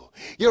do?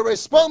 You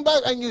respond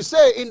back and you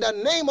say, in the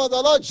name of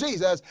the Lord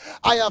Jesus,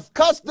 I have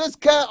cast this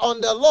care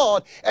on the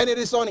Lord, and it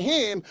is on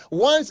him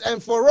once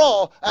and for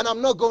all, and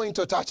I'm not going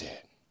to touch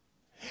it.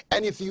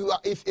 And is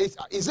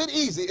it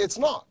easy? It's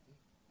not.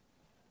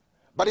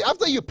 But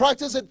after you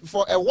practice it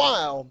for a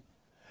while,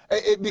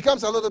 it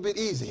becomes a little bit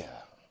easier.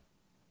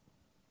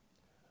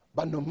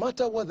 But no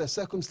matter what the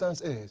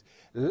circumstance is,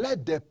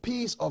 let the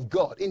peace of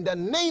God, in the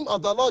name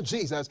of the Lord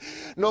Jesus,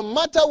 no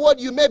matter what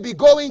you may be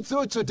going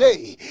through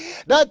today,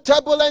 that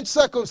turbulent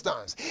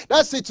circumstance,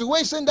 that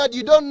situation that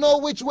you don't know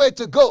which way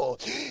to go,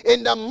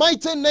 in the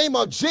mighty name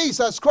of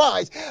Jesus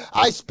Christ,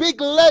 I speak,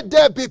 let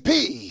there be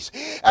peace.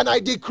 And I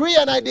decree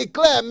and I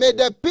declare, may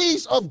the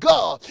peace of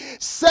God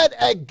set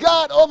a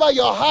guard over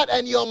your heart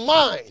and your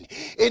mind,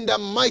 in the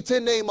mighty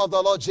name of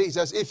the Lord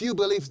Jesus. If you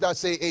believe that,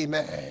 say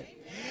amen.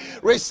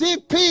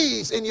 Receive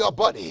peace in your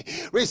body.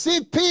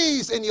 Receive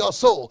peace in your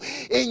soul.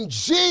 In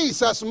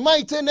Jesus'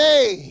 mighty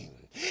name.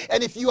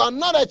 And if you are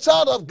not a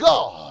child of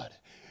God,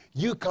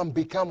 you can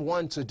become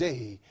one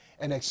today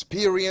and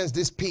experience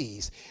this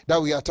peace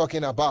that we are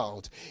talking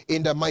about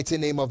in the mighty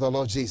name of the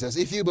Lord Jesus.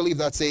 If you believe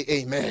that, say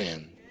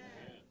amen.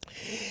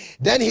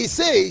 Then he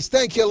says,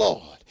 thank you,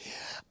 Lord.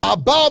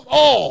 Above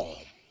all,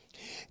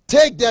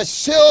 take the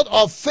shield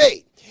of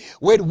faith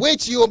with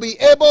which you will be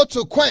able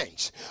to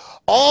quench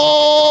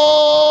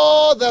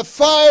all the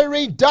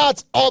fiery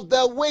darts of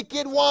the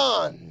wicked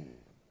one.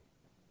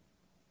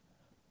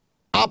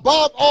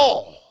 Above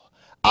all,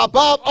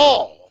 above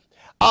all,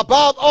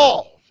 above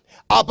all,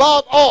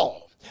 above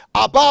all,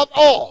 above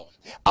all,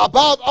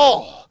 above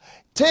all,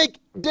 take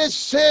this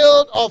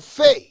shield of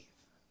faith.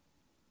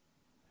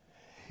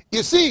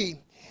 You see,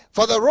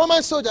 for the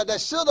Roman soldier, the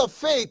shield of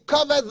faith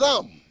covered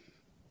them,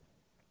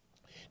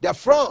 their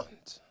front.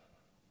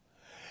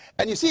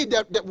 And you see,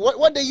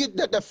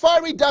 the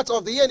fiery darts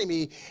of the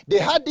enemy, they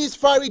had these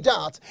fiery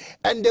darts,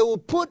 and they will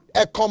put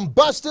a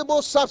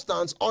combustible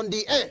substance on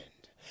the end.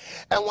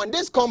 And when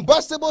this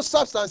combustible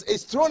substance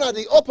is thrown at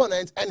the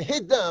opponent and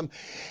hit them,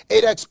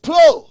 it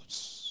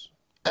explodes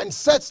and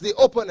sets the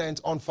opponent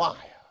on fire.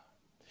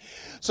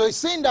 So it's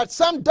saying that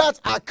some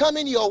darts are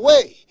coming your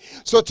way.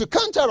 So to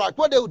counteract,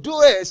 what they will do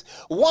is,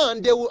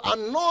 one, they will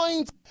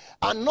anoint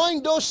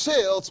those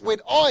shields with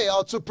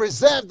oil to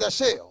preserve the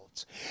shield.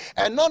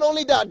 And not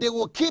only that, they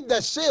will keep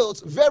the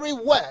shields very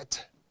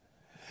wet,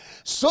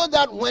 so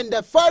that when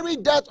the fiery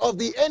dart of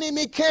the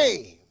enemy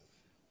came,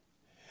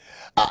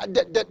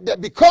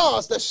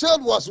 because the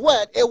shield was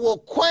wet, it will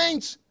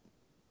quench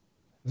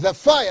the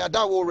fire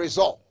that will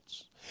result.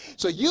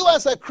 So you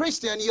as a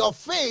Christian, your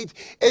faith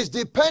is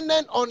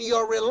dependent on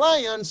your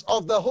reliance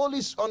of the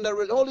Holy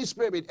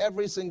Spirit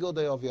every single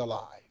day of your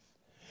life.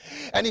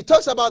 And he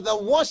talks about the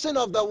washing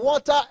of the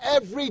water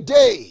every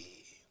day.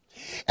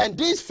 And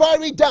these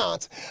fiery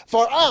darts,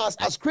 for us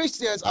as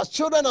Christians, as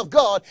children of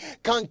God,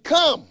 can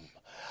come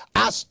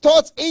as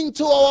thoughts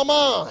into our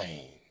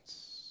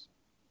minds.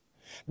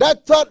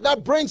 That thought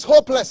that brings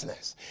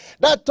hopelessness.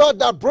 That thought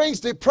that brings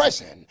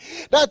depression.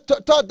 That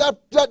thought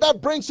that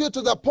brings you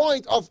to the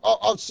point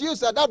of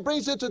suicide. That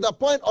brings you to the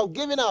point of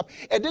giving up.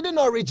 It didn't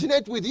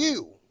originate with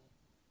you.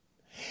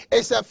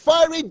 It's a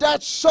fiery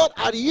dart shot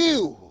at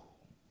you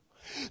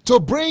to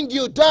bring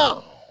you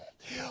down.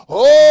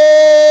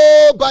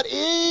 Oh, but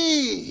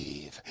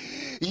Eve,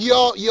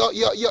 your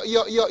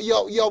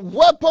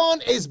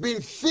weapon is being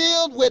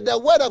filled with the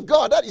word of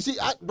God. That, you see,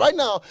 right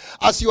now,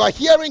 as you are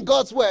hearing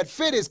God's word,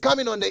 faith is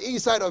coming on the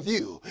inside of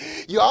you.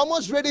 You're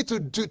almost ready to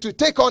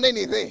take on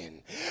anything.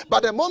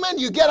 But the moment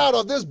you get out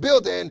of this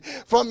building,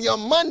 from your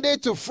Monday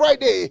to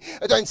Friday,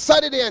 and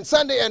Saturday and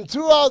Sunday and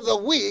throughout the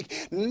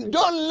week,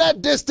 don't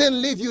let this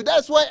thing leave you.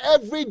 That's why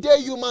every day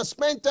you must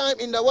spend time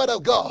in the Word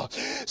of God,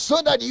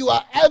 so that you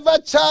are ever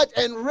charged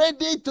and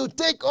ready to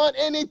take on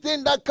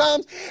anything that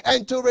comes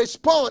and to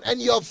respond.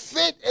 And your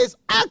faith is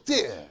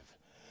active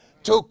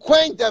to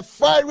quench the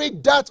fiery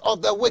darts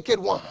of the wicked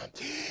one.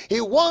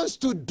 He wants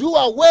to do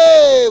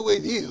away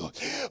with you.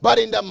 But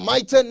in the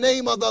mighty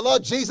name of the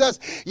Lord Jesus,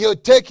 you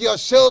take your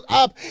shield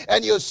up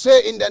and you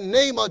say, in the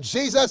name of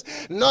Jesus,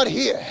 not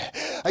here.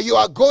 You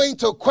are going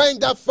to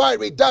quench that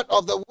fiery dart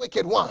of the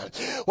wicked one.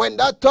 When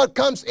that thought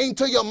comes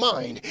into your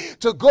mind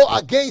to go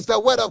against the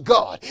word of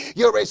God,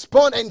 you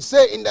respond and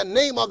say, in the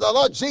name of the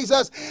Lord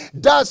Jesus,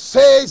 thus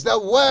says the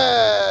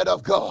word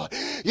of God.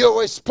 You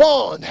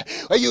respond,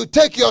 you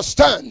take your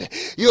stand.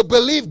 You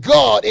believe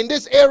God in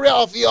this area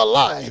of your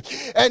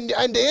life, and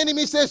the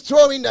enemy says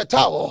throw in the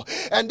towel,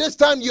 and this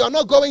time you are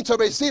not going to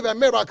receive a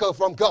miracle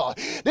from God.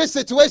 This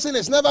situation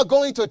is never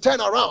going to turn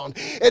around.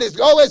 It is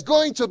always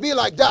going to be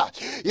like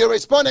that. You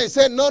respond and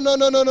say, no.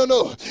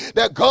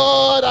 The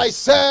God I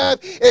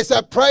serve is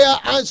a prayer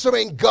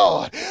answering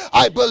God.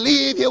 I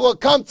believe he will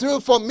come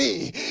through for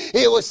me.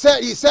 He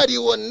said he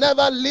will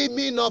never leave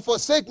me nor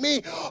forsake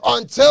me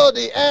until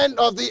the end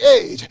of the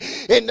age.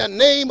 In the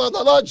name of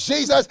the Lord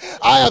Jesus,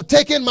 I have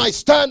taken my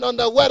stand on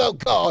the word of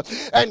God,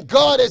 and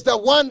God is the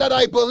one that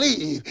I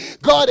believe.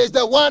 God is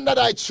the one that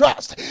I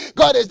trust.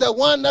 God is the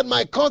one that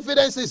my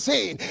confidence is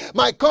in.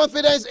 My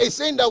confidence is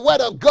in the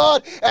word of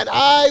God, and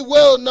I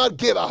will not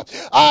give up.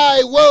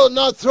 I will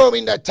not throw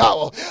in the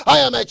towel. I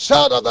am a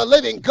child of the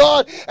living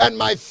God, and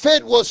my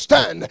faith will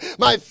stand.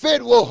 My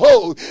faith will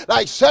hold.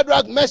 Like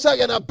Shadrach, Meshach,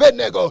 and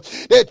Abednego,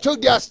 they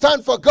took their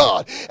stand for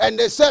God, and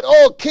they said,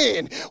 "Oh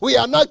King, we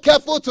are not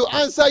careful to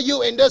answer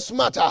you in this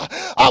matter.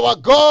 Our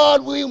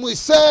God, whom we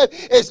serve,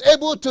 is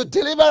able to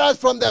deliver us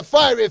from the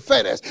fiery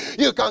furnace.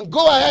 You can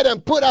go ahead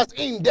and put us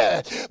in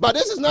there, but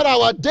this is not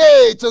our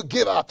day to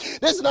give up.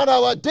 This is not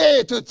our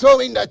day to throw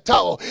in the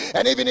towel.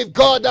 And even if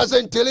God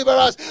doesn't deliver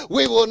us,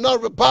 we will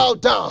not bow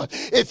down.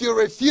 If you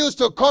refuse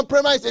to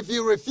compromise, if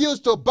you refuse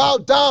to bow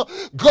down,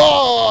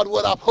 God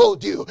will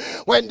uphold you."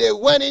 When they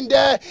went in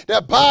there,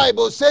 the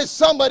Bible says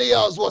somebody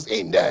else was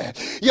in there.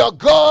 Your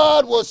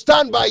God will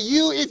stand by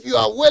you if you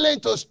are willing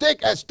to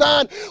take a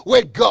stand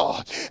with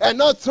God and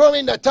not throw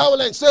in the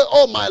towel and say,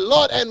 "Oh my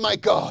Lord and my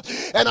God."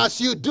 And as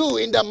you do,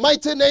 in the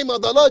mighty name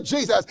of the Lord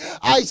Jesus,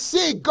 I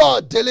see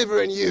God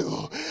delivering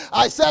you.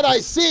 I said, I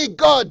see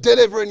God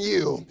delivering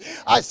you.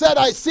 I said,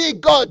 I see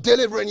God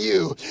delivering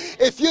you.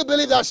 If you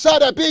believe that,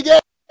 shout a big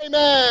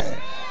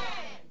amen.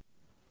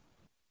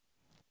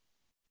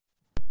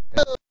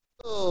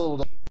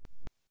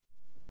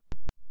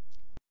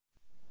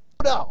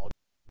 Put out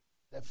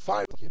the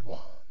fiery one,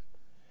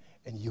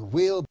 and you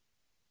will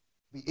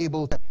be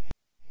able to,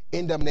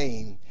 in the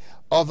name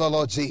of the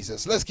Lord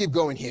Jesus. Let's keep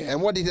going here.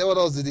 And what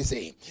else did he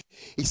say?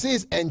 He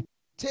says, "And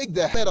take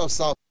the helmet of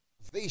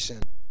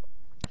salvation."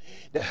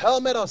 The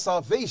helmet of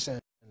salvation.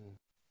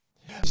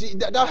 See,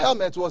 that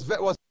helmet was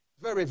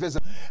very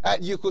visible.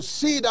 And you could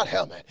see that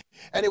helmet.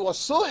 And it was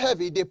so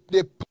heavy, they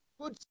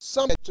put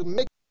something to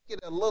make it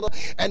a little.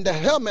 And the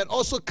helmet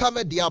also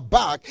covered their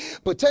back,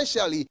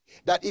 potentially,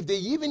 that if they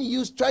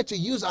even try to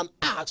use an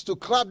axe to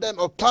clap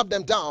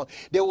them down,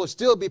 they will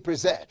still be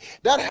preserved.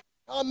 That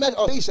helmet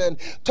of salvation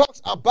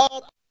talks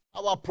about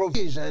our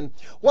provision,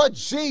 what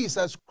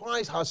Jesus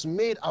Christ has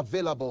made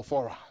available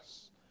for us.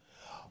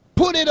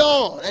 Put it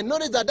on. And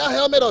notice that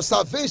helmet of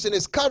salvation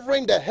is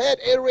covering the head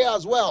area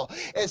as well.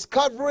 It's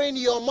covering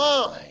your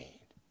mind.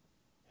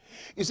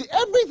 You see,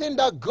 everything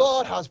that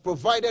God has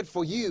provided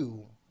for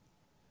you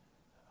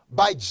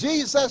by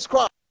Jesus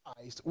Christ,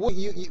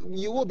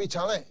 you will be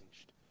challenged.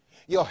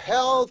 Your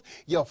health,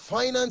 your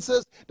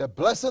finances, the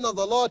blessing of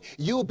the Lord,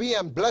 you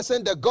being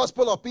blessing, the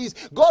gospel of peace.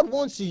 God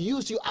wants to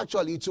use you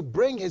actually to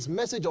bring his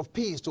message of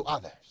peace to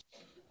others.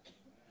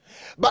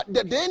 But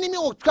the enemy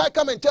will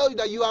come and tell you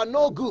that you are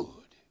no good.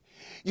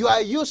 You are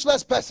a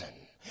useless person.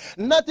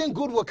 Nothing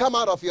good will come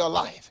out of your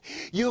life.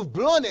 You've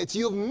blown it.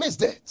 You've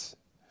missed it.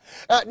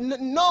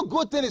 No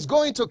good thing is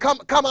going to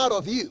come out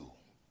of you.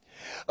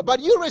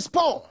 But you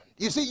respond.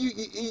 You see,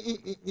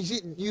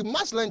 you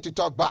must learn to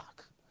talk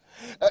back.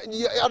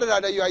 Other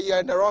than that, you are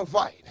in the wrong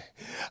fight.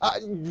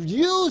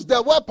 Use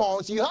the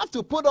weapons. You have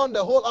to put on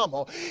the whole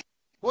armor.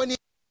 When you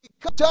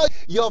tell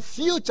your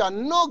future,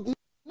 nothing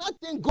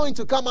going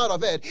to come out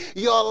of it.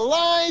 Your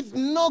life,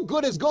 no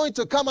good is going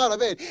to come out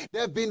of it.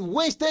 There have been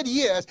wasted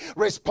years.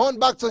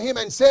 Respond back to him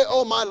and say,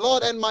 "Oh my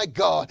Lord and my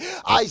God,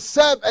 I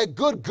serve a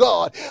good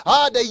God.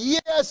 The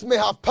years may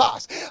have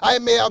passed. I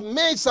may have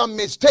made some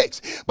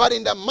mistakes, but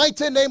in the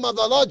mighty name of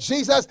the Lord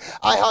Jesus,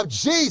 I have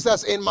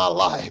Jesus in my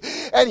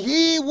life, and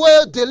he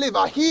will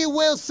deliver. He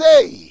will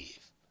save."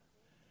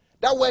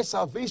 That word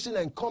salvation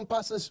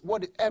encompasses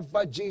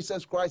whatever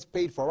Jesus Christ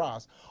paid for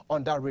us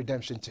on that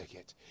redemption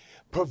ticket.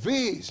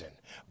 Provision,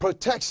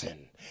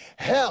 protection,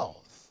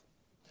 health,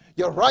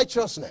 your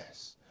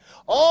righteousness,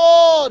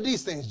 all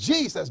these things.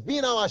 Jesus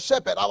being our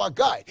shepherd, our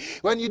guide.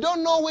 When you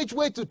don't know which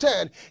way to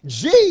turn,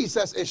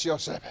 Jesus is your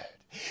shepherd.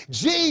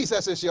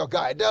 Jesus is your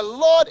guide. The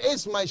Lord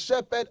is my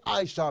shepherd,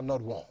 I shall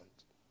not want.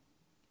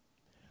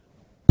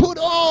 Put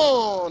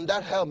on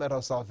that helmet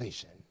of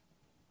salvation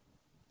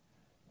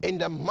in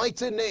the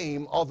mighty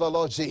name of the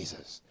Lord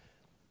Jesus,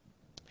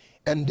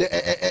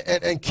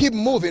 and keep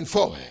moving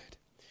forward.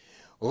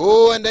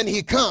 Oh, and then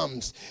he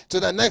comes to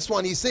the next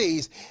one. He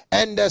says,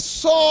 "And the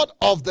sword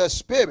of the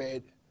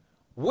Spirit,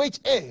 which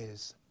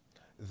is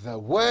the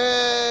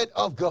word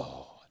of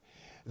God."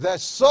 The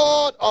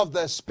sword of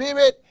the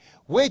Spirit,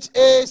 which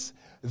is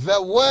the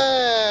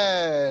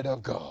word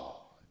of God.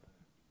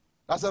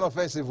 That's an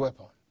offensive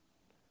weapon.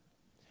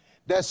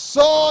 The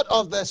sword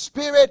of the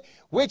Spirit,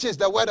 which is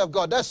the word of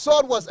God. That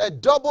sword was a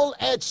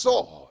double-edged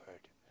sword.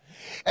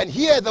 And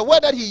here, the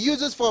word that he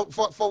uses for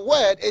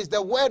word is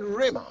the word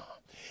rhema.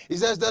 He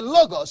says the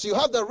Logos, you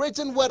have the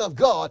written word of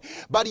God,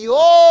 but you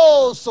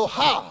also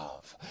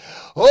have,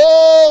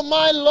 oh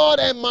my Lord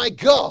and my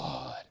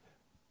God.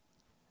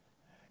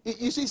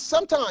 You see,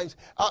 sometimes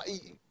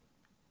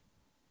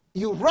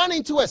you run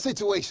into a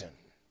situation,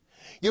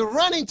 you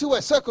run into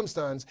a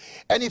circumstance,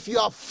 and if you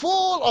are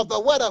full of the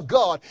word of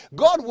God,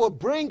 God will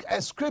bring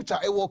a scripture.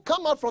 It will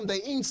come out from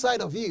the inside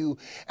of you,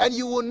 and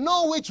you will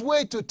know which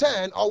way to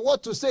turn or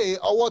what to say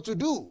or what to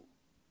do.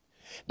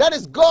 That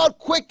is God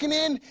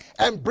quickening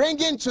and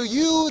bringing to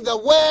you the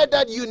word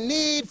that you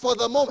need for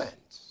the moment.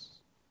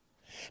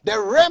 The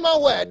rhema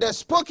word, the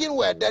spoken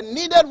word, the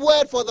needed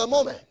word for the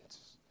moment.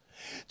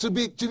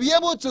 to be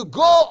able to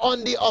go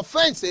on the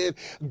offensive,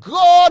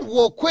 God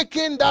will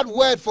quicken that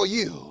word for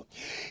you.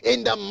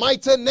 In the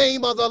mighty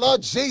name of the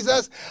Lord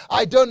Jesus,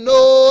 I don't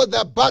know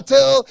the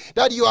battle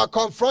that you are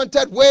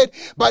confronted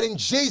with, but in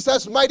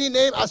Jesus' mighty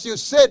name, as you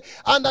sit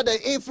under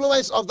the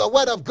influence of the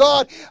word of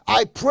God,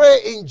 I pray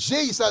in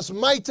Jesus'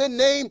 mighty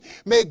name,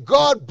 may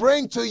God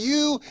bring to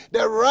you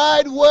the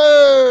right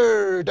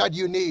word that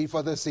you need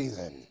for this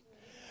season.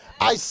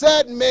 I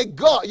said, may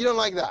God, you don't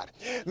like that.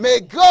 May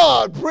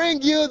God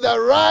bring you the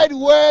right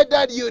word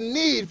that you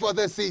need for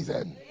this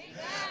season.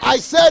 I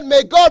said,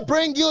 may God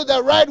bring you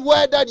the right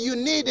word that you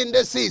need in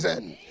this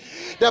season.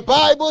 The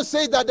Bible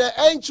says that the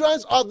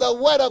entrance of the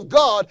word of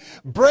God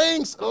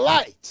brings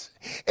light.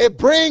 It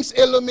brings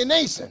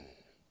illumination.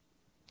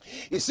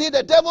 You see,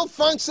 the devil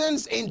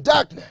functions in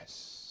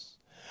darkness.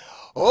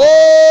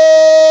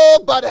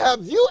 Oh, but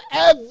have you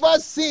ever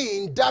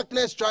seen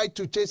darkness try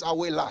to chase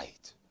away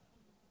light?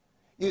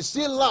 You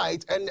see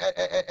light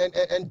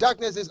and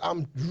darkness is,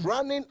 I'm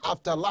running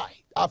after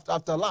light,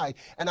 after light,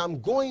 and I'm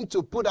going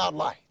to put out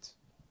light.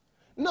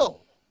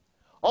 No.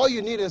 All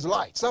you need is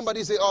light.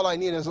 Somebody say, all I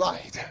need is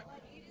light.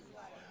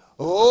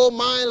 Oh,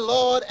 my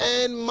Lord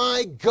and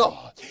my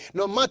God.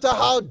 No matter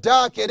how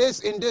dark it is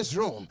in this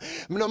room,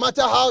 no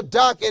matter how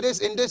dark it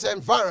is in this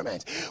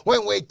environment,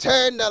 when we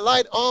turn the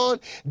light on,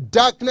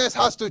 darkness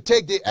has to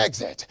take the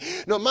exit.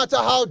 No matter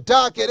how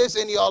dark it is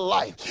in your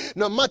life,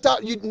 no matter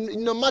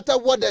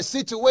what the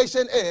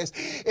situation is,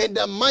 in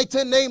the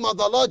mighty name of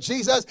the Lord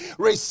Jesus,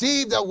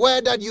 receive the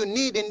word that you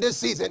need in this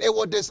season. It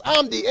will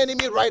disarm the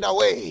enemy right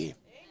away.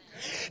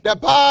 The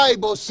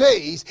Bible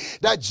says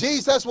that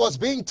Jesus was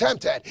being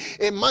tempted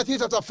in Matthew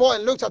chapter 4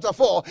 and Luke chapter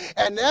 4,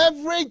 and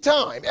every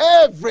time,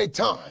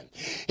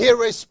 he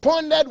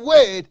responded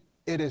with,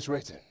 it is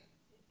written.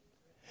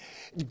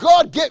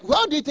 God gave,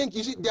 how do you think,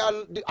 you see,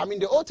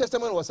 the Old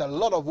Testament was a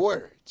lot of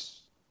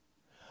words.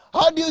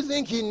 How do you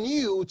think he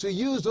knew to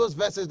use those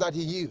verses that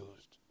he used?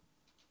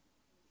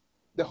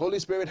 The Holy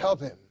Spirit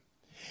helped him.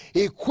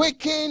 He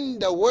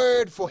quickened the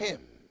word for him.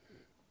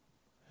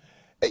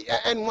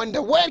 And when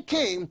the word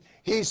came,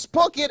 he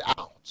spoke it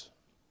out.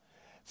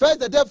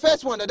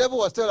 First one, the devil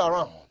was still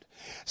around.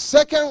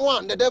 Second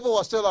one, the devil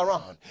was still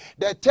around.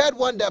 The third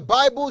one, the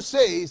Bible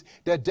says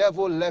the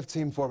devil left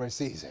him for a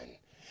season.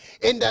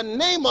 In the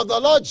name of the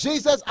Lord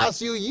Jesus,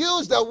 as you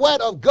use the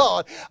word of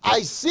God,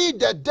 I see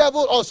the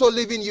devil also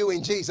leaving you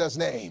in Jesus'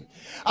 name.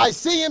 I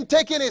see him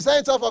taking his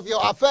hands off of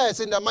your affairs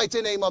in the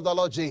mighty name of the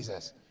Lord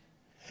Jesus.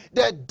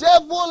 The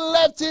devil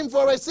left him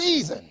for a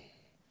season.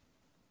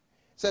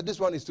 Said,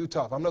 this one is too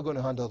tough. I'm not going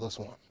to handle this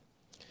one.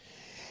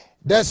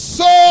 The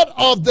sword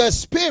of the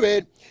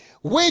Spirit,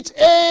 which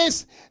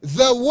is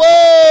the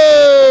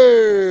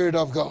word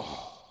of God.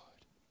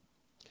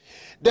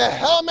 The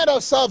helmet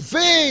of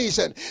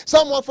salvation.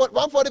 Psalm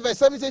 140 verse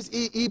 7 says,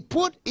 he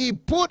put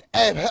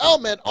a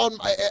helmet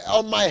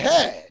on my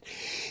head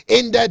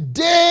in the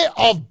day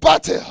of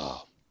battle.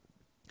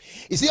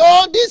 You see,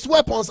 all these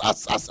weapons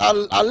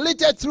are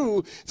littered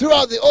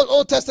throughout the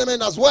Old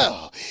Testament as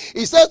well.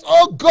 He says,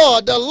 oh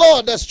God, the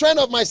Lord, the strength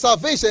of my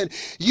salvation,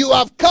 you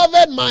have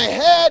covered my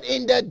head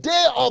in the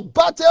day of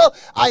battle.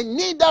 I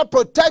need that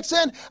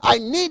protection. I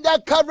need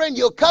that covering.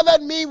 You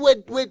covered me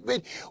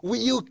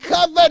you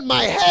covered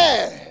my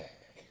head.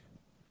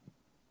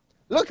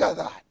 Look at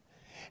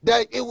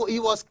that. He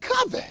was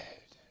covered.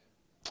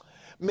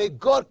 May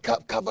God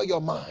cover your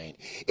mind.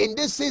 In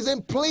this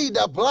season, plead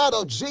the blood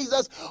of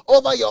Jesus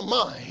over your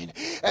mind.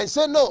 And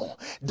say, no,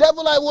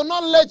 devil, I will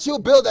not let you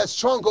build a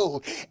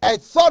stronghold. A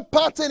thought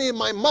pattern in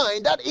my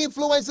mind that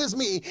influences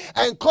me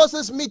and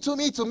causes me to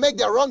make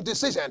the wrong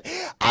decision.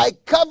 I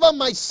cover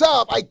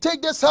myself. I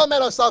take this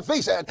helmet of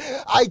salvation.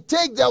 I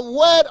take the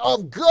word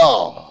of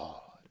God.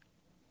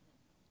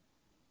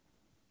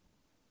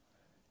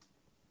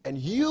 And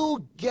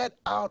you get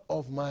out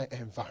of my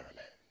environment.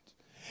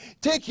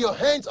 Take your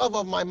hands off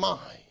of my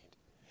mind.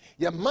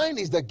 Your mind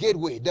is the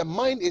gateway. The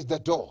mind is the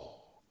door.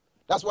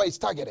 That's why it's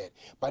targeted.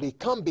 But it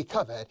can't be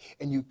covered,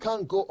 and you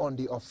can't go on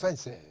the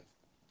offensive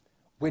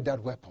with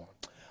that weapon.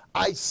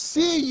 I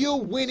see you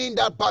winning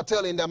that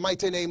battle in the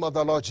mighty name of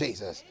the Lord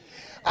Jesus.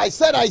 I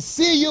said, I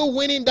see you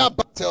winning that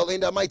battle in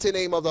the mighty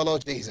name of the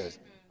Lord Jesus.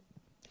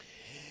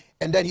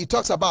 And then he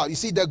talks about, you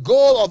see, the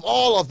goal of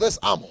all of this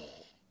armor.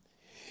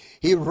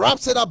 He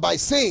wraps it up by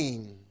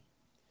saying,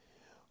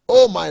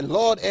 oh, my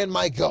Lord and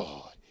my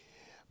God,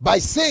 by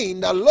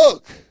saying that,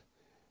 look,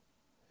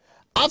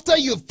 after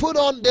you've put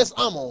on this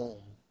armor,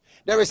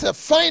 there is a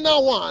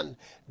final one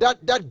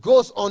that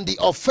goes on the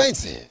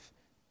offensive.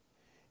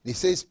 He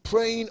says,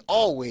 praying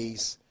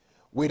always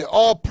with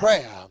all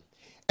prayer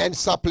and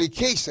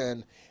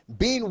supplication,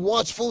 being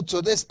watchful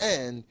to this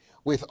end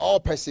with all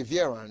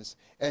perseverance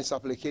and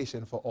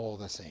supplication for all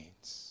the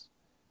saints.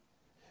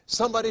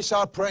 Somebody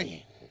shout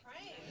praying.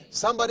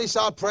 Somebody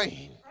shout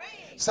praying.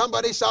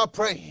 Somebody shout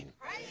praying.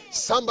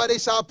 Somebody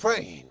shout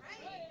praying.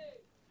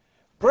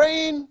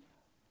 Praying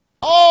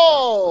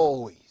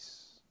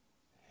always.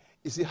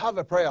 You see, have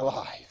a prayer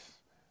life.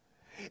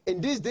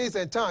 In these days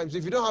and times,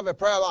 if you don't have a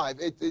prayer life,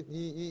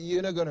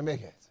 you're not going to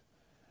make it.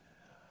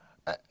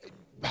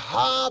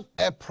 Have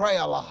a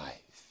prayer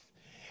life.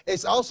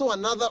 It's also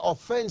another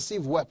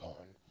offensive weapon.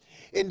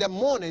 In the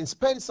morning,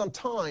 spend some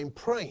time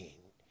praying.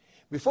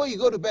 Before you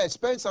go to bed,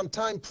 spend some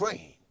time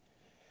praying.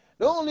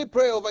 Don't only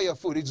pray over your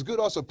food. It's good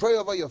also pray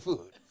over your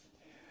food.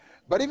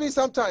 But even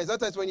sometimes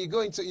when you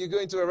go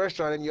into a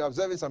restaurant and you're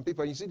observing some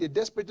people and you see they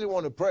desperately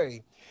want to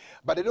pray,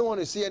 but they don't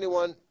want to see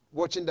anyone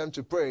watching them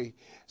to pray.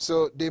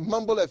 So they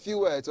mumble a few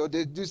words or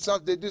they do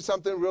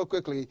something real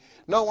quickly,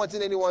 not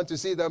wanting anyone to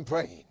see them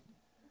praying.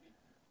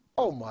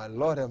 Oh my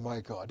Lord and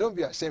my God, don't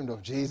be ashamed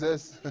of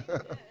Jesus.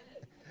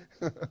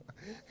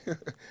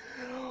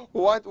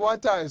 One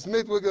time,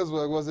 Smith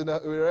Wigglesworth was in a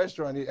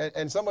restaurant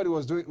and somebody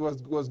was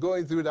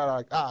going through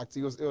that act.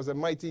 It was a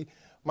mighty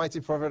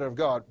prophet of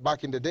God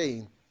back in the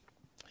day.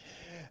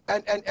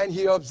 And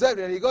he observed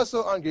it and he got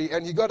so angry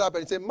and he got up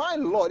and said, "My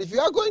Lord, if you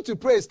are going to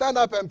pray, stand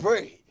up and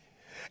pray."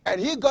 And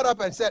he got up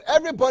and said,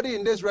 "Everybody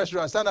in this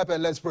restaurant, stand up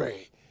and let's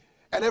pray."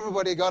 And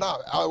everybody got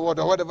up, or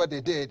whatever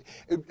they did,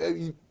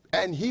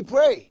 and he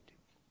prayed.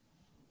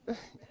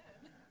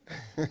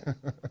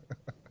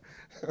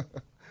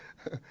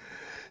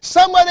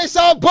 Somebody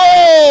shout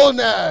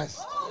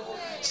boldness.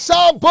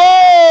 Shout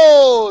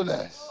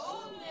boldness.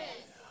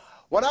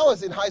 When I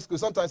was in high school,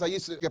 sometimes I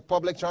used to get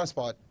public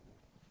transport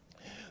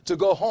to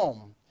go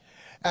home.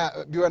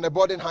 We were in a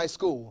boarding high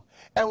school.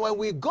 And when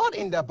we got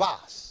in the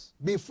bus,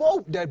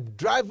 before the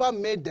driver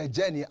made the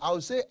journey, I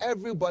would say,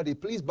 "Everybody,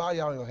 please bow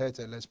down your heads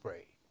and let's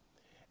pray."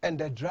 And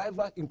the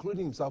driver,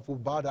 including himself,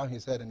 would bow down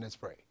his head and let's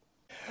pray.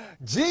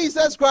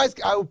 Jesus Christ,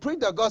 I will preach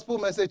the gospel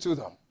message to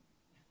them.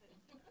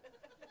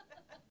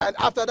 And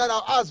after that,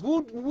 I'll ask,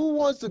 who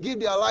wants to give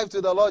their life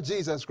to the Lord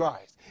Jesus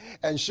Christ?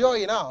 And sure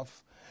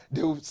enough,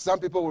 some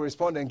people will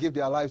respond and give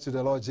their life to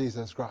the Lord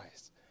Jesus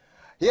Christ.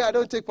 Yeah, I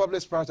don't take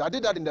public transport. I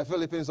did that in the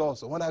Philippines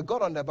also. When I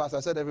got on the bus,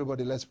 I said,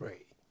 "Everybody, let's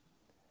pray."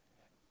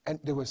 And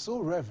they were so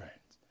reverent.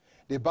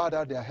 They bowed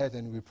down their head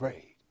and we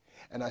prayed.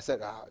 And I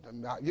said,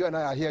 "You and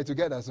I are here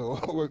together,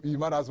 so you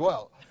might as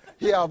well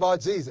hear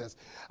about Jesus."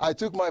 I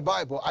took my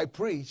Bible, I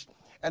preached,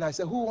 and I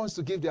said, "Who wants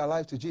to give their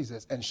life to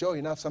Jesus?" And sure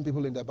enough, some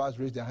people in the bus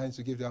raised their hands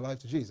to give their life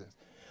to Jesus.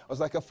 It was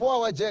like a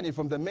 4-hour journey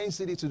from the main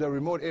city to the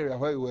remote area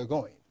where we were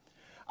going.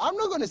 I'm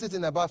not going to sit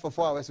in the bus for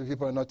 4 hours with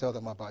people and not tell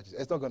them about Jesus.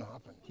 It's not going to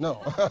happen.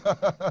 No.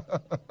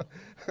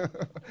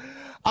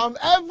 I'm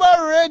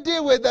ever ready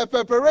with the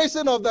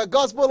preparation of the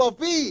gospel of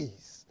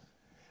peace.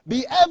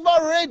 Be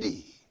ever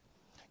ready.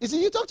 You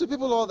see, you talk to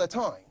people all the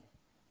time.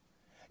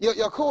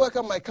 Your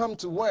coworker might come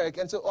to work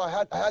and say, "Oh,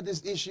 I had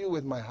this issue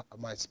with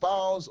my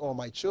spouse or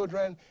my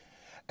children,"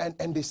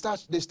 and they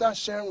start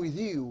sharing with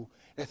you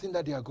the thing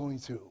that they are going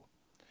through.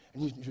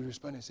 And you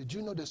respond and say, "Do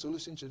you know the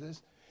solution to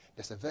this?"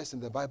 There's a verse in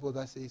the Bible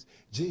that says,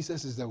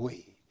 "Jesus is the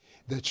way,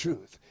 the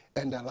truth,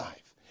 and the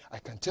life." I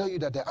can tell you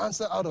that the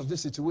answer out of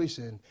this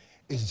situation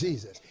is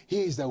Jesus.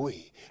 He is the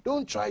way.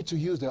 Don't try to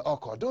use the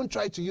occult. Don't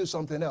try to use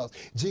something else.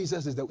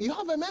 Jesus is the way. You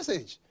have a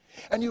message.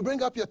 And you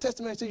bring up your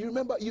testimony and say,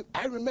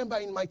 I remember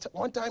in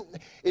one time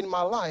in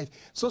my life,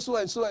 so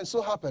and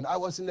so happened. I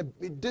was in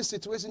this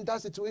situation,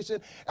 that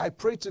situation. I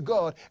prayed to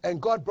God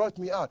and God brought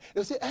me out.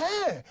 They'll say,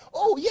 "Hey,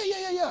 oh,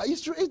 yeah.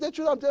 It's true. It's the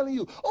truth I'm telling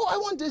you. Oh, I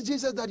want this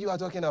Jesus that you are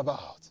talking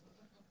about."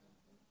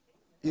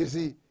 You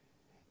see,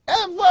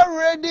 ever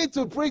ready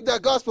to preach the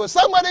gospel.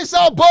 Somebody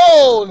shout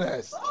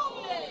boldness.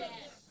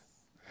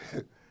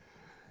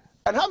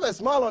 And have a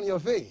smile on your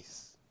face.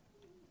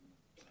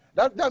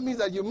 That means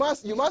that you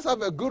must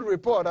have a good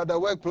report at the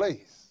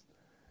workplace.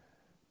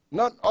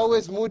 Not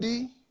always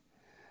moody,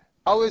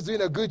 always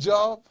doing a good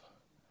job,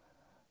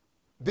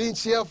 being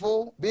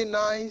cheerful, being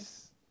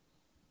nice.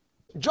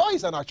 Joy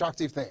is an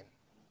attractive thing.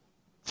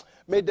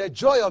 May the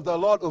joy of the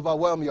Lord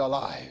overwhelm your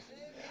life.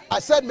 I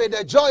said, may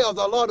the joy of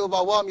the Lord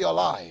overwhelm your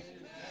life.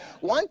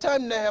 One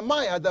time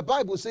Nehemiah, the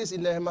Bible says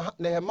in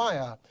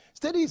Nehemiah,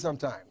 study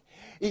sometime.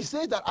 He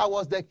says that I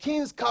was the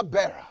king's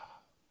cupbearer.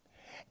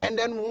 And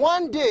then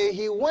one day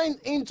he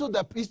went into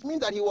it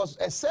means that he was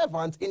a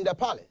servant in the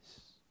palace,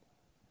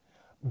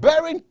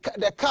 bearing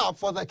the cup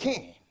for the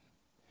king.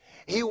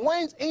 He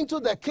went into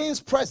the king's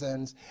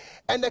presence,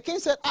 and the king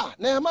said,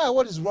 "Nehemiah,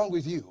 what is wrong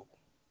with you?"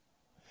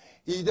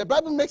 The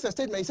Bible makes a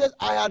statement. He says,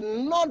 "I had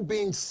not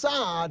been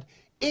sad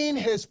in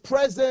his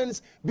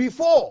presence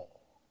before."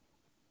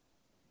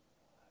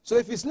 So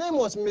if his name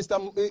was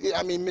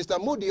Mr.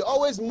 Moody,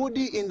 always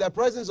moody in the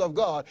presence of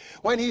God,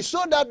 when he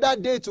showed up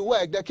that day to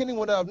work, the king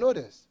wouldn't have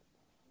noticed.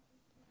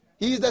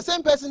 He is the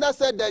same person that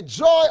said, "The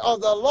joy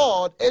of the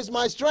Lord is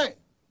my strength."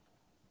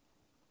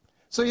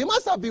 So he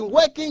must have been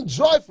working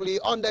joyfully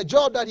on the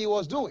job that he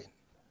was doing.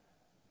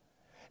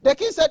 The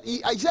king said,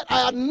 I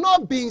had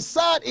not been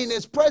sad in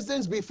his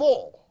presence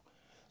before.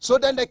 So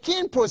then the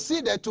king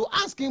proceeded to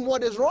ask him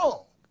what is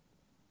wrong.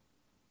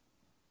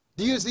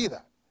 Do you see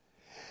that?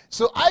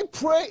 So I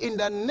pray in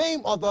the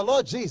name of the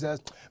Lord Jesus,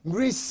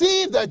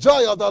 receive the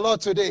joy of the Lord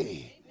today.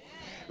 Amen.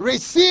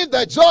 Receive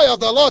the joy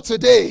of the Lord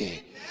today.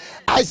 Amen.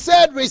 I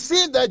said,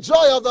 receive the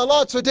joy of the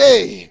Lord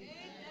today.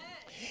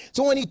 Amen.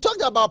 So when he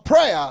talked about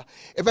prayer,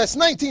 verse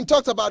 19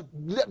 talks about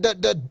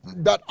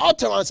that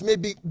utterance may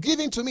be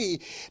given to me,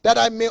 that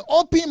I may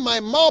open my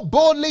mouth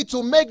boldly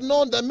to make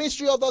known the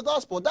mystery of the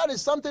gospel. That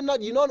is something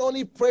that you not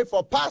only pray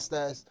for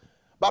pastors,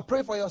 but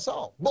pray for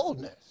yourself.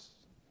 Boldness.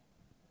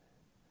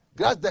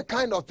 That's the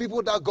kind of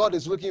people that God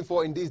is looking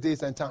for in these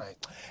days and times.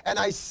 And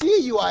I see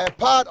you are a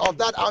part of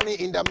that army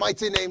in the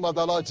mighty name of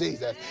the Lord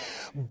Jesus.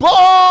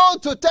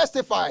 Bold to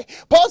testify.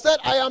 Paul said,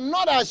 I am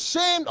not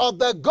ashamed of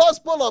the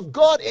gospel of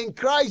God in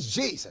Christ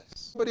Jesus.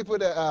 Somebody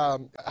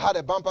had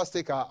a bumper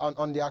sticker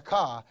on their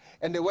car,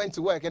 and they went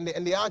to work, and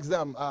they asked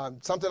them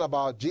something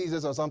about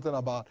Jesus or something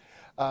about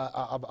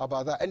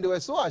that. And they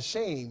were so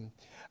ashamed.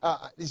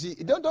 You see,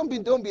 don't be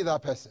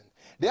that person.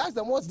 They asked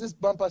them, what's this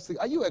bumper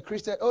sticker? Are you a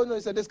Christian? Oh, no,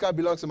 he said, this car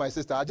belongs to my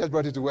sister. I just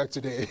brought it to work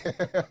today.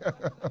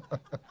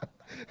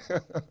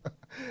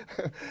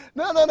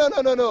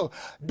 No.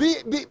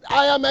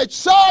 I am a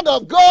child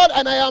of God,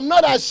 and I am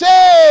not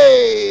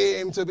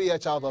ashamed to be a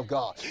child of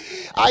God.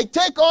 I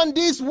take on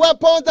these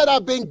weapons that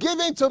have been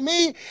given to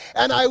me,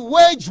 and I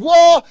wage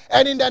war.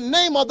 And in the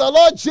name of the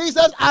Lord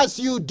Jesus, as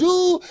you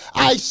do,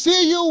 I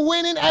see you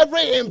winning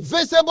every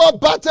invisible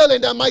battle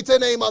in the mighty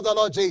name of the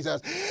Lord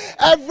Jesus.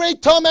 Every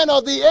torment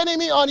of the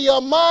enemy on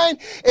your mind,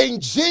 in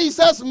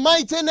Jesus'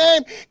 mighty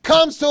name,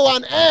 comes to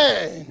an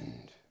end.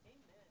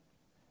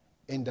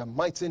 In the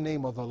mighty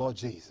name of the Lord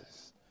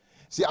Jesus.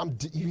 See,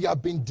 you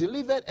have been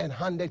delivered and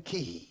handed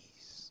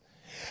keys.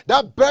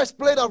 That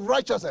breastplate of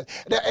righteousness,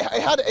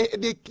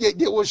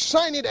 they will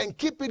shine it and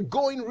keep it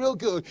going real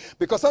good,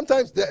 because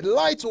sometimes the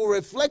light will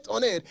reflect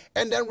on it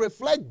and then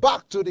reflect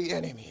back to the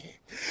enemy.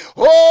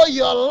 Oh,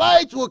 your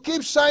light will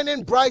keep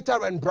shining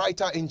brighter and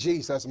brighter in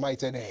Jesus'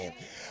 mighty name.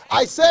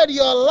 I said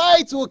your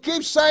light will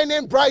keep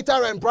shining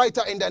brighter and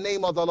brighter in the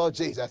name of the Lord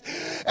Jesus.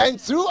 And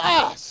through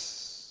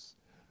us,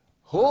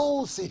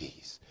 whole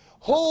cities,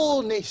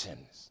 whole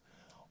nations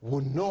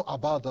will know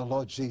about the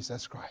Lord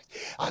Jesus Christ.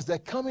 As the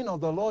coming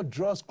of the Lord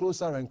draws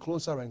closer and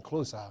closer and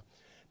closer,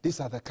 these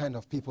are the kind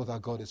of people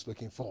that God is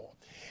looking for.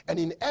 And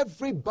in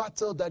every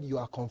battle that you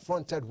are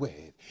confronted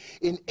with,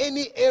 in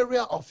any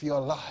area of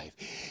your life,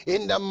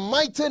 in the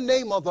mighty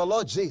name of the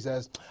Lord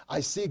Jesus,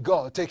 I see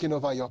God taking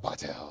over your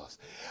battles.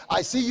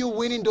 I see you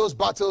winning those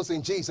battles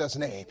in Jesus'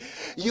 name.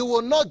 You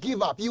will not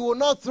give up. You will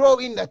not throw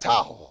in the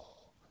towel.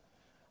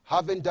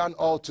 Having done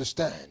all to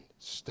stand,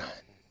 stand.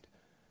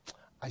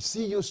 I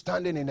see you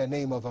standing in the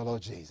name of the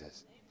Lord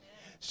Jesus.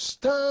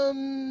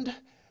 Stand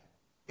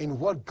in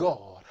what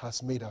God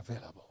has made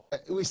available.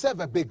 We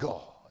serve a big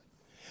God.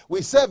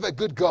 We serve a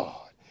good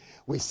God.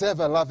 We serve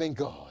a loving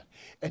God.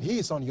 And He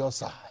is on your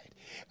side.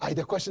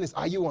 The question is,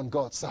 are you on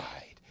God's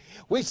side?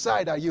 Which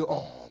side are you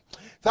on?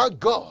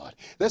 Thank God,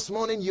 this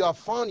morning you have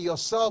found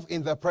yourself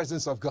in the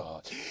presence of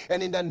God.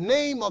 And in the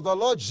name of the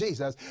Lord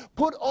Jesus,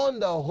 put on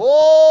the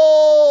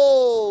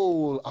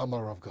whole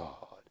armor of God.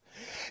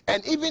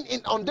 And even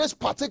on this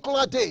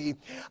particular day,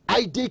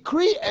 I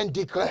decree and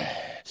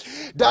declare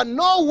that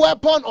no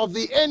weapon of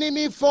the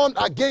enemy formed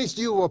against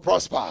you will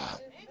prosper.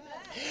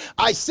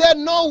 I said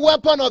no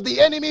weapon of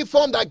the enemy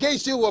formed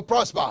against you will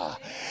prosper.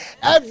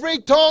 Every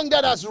tongue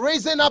that has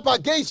risen up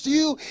against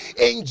you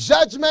in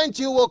judgment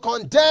you will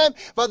condemn.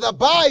 For the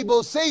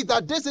Bible says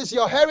that this is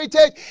your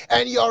heritage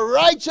and your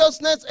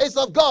righteousness is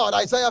of God.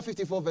 Isaiah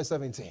 54 verse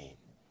 17.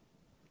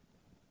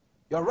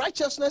 Your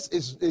righteousness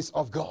is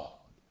of God.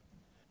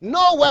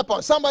 No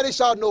weapon. Somebody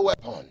shout no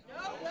weapon.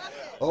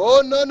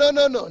 Oh, no.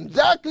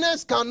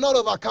 Darkness cannot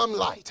overcome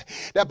light.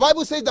 The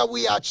Bible says that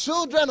we are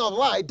children of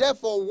light,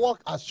 therefore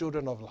walk as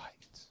children of light.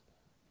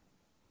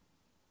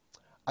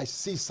 I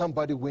see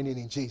somebody winning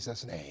in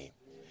Jesus' name.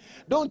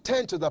 Don't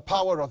turn to the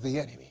power of the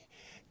enemy.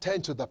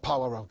 Turn to the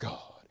power of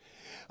God.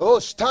 Oh,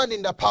 stand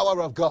in the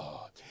power of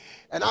God.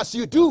 And as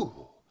you do,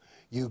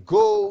 you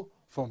go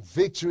from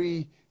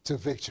victory to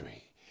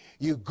victory.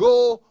 You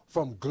go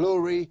from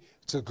glory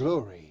to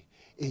glory.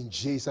 In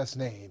Jesus'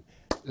 name,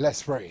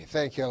 let's pray.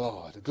 Thank you,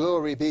 Lord.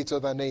 Glory be to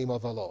the name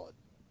of the Lord.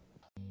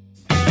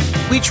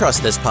 We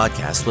trust this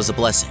podcast was a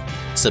blessing.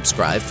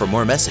 Subscribe for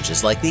more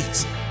messages like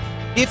these.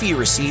 If you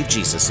receive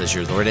Jesus as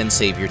your Lord and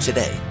Savior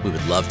today, we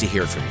would love to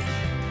hear from you.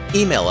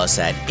 Email us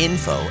at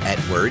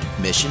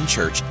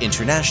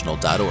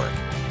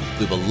info@wordmissionchurchinternational.org.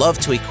 We will love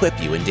to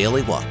equip you in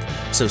daily walk,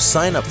 so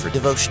sign up for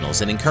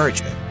devotionals and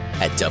encouragement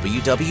at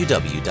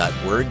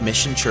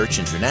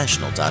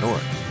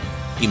www.wordmissionchurchinternational.org.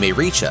 You may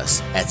reach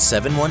us at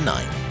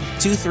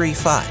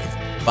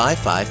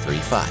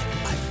 719-235-5535.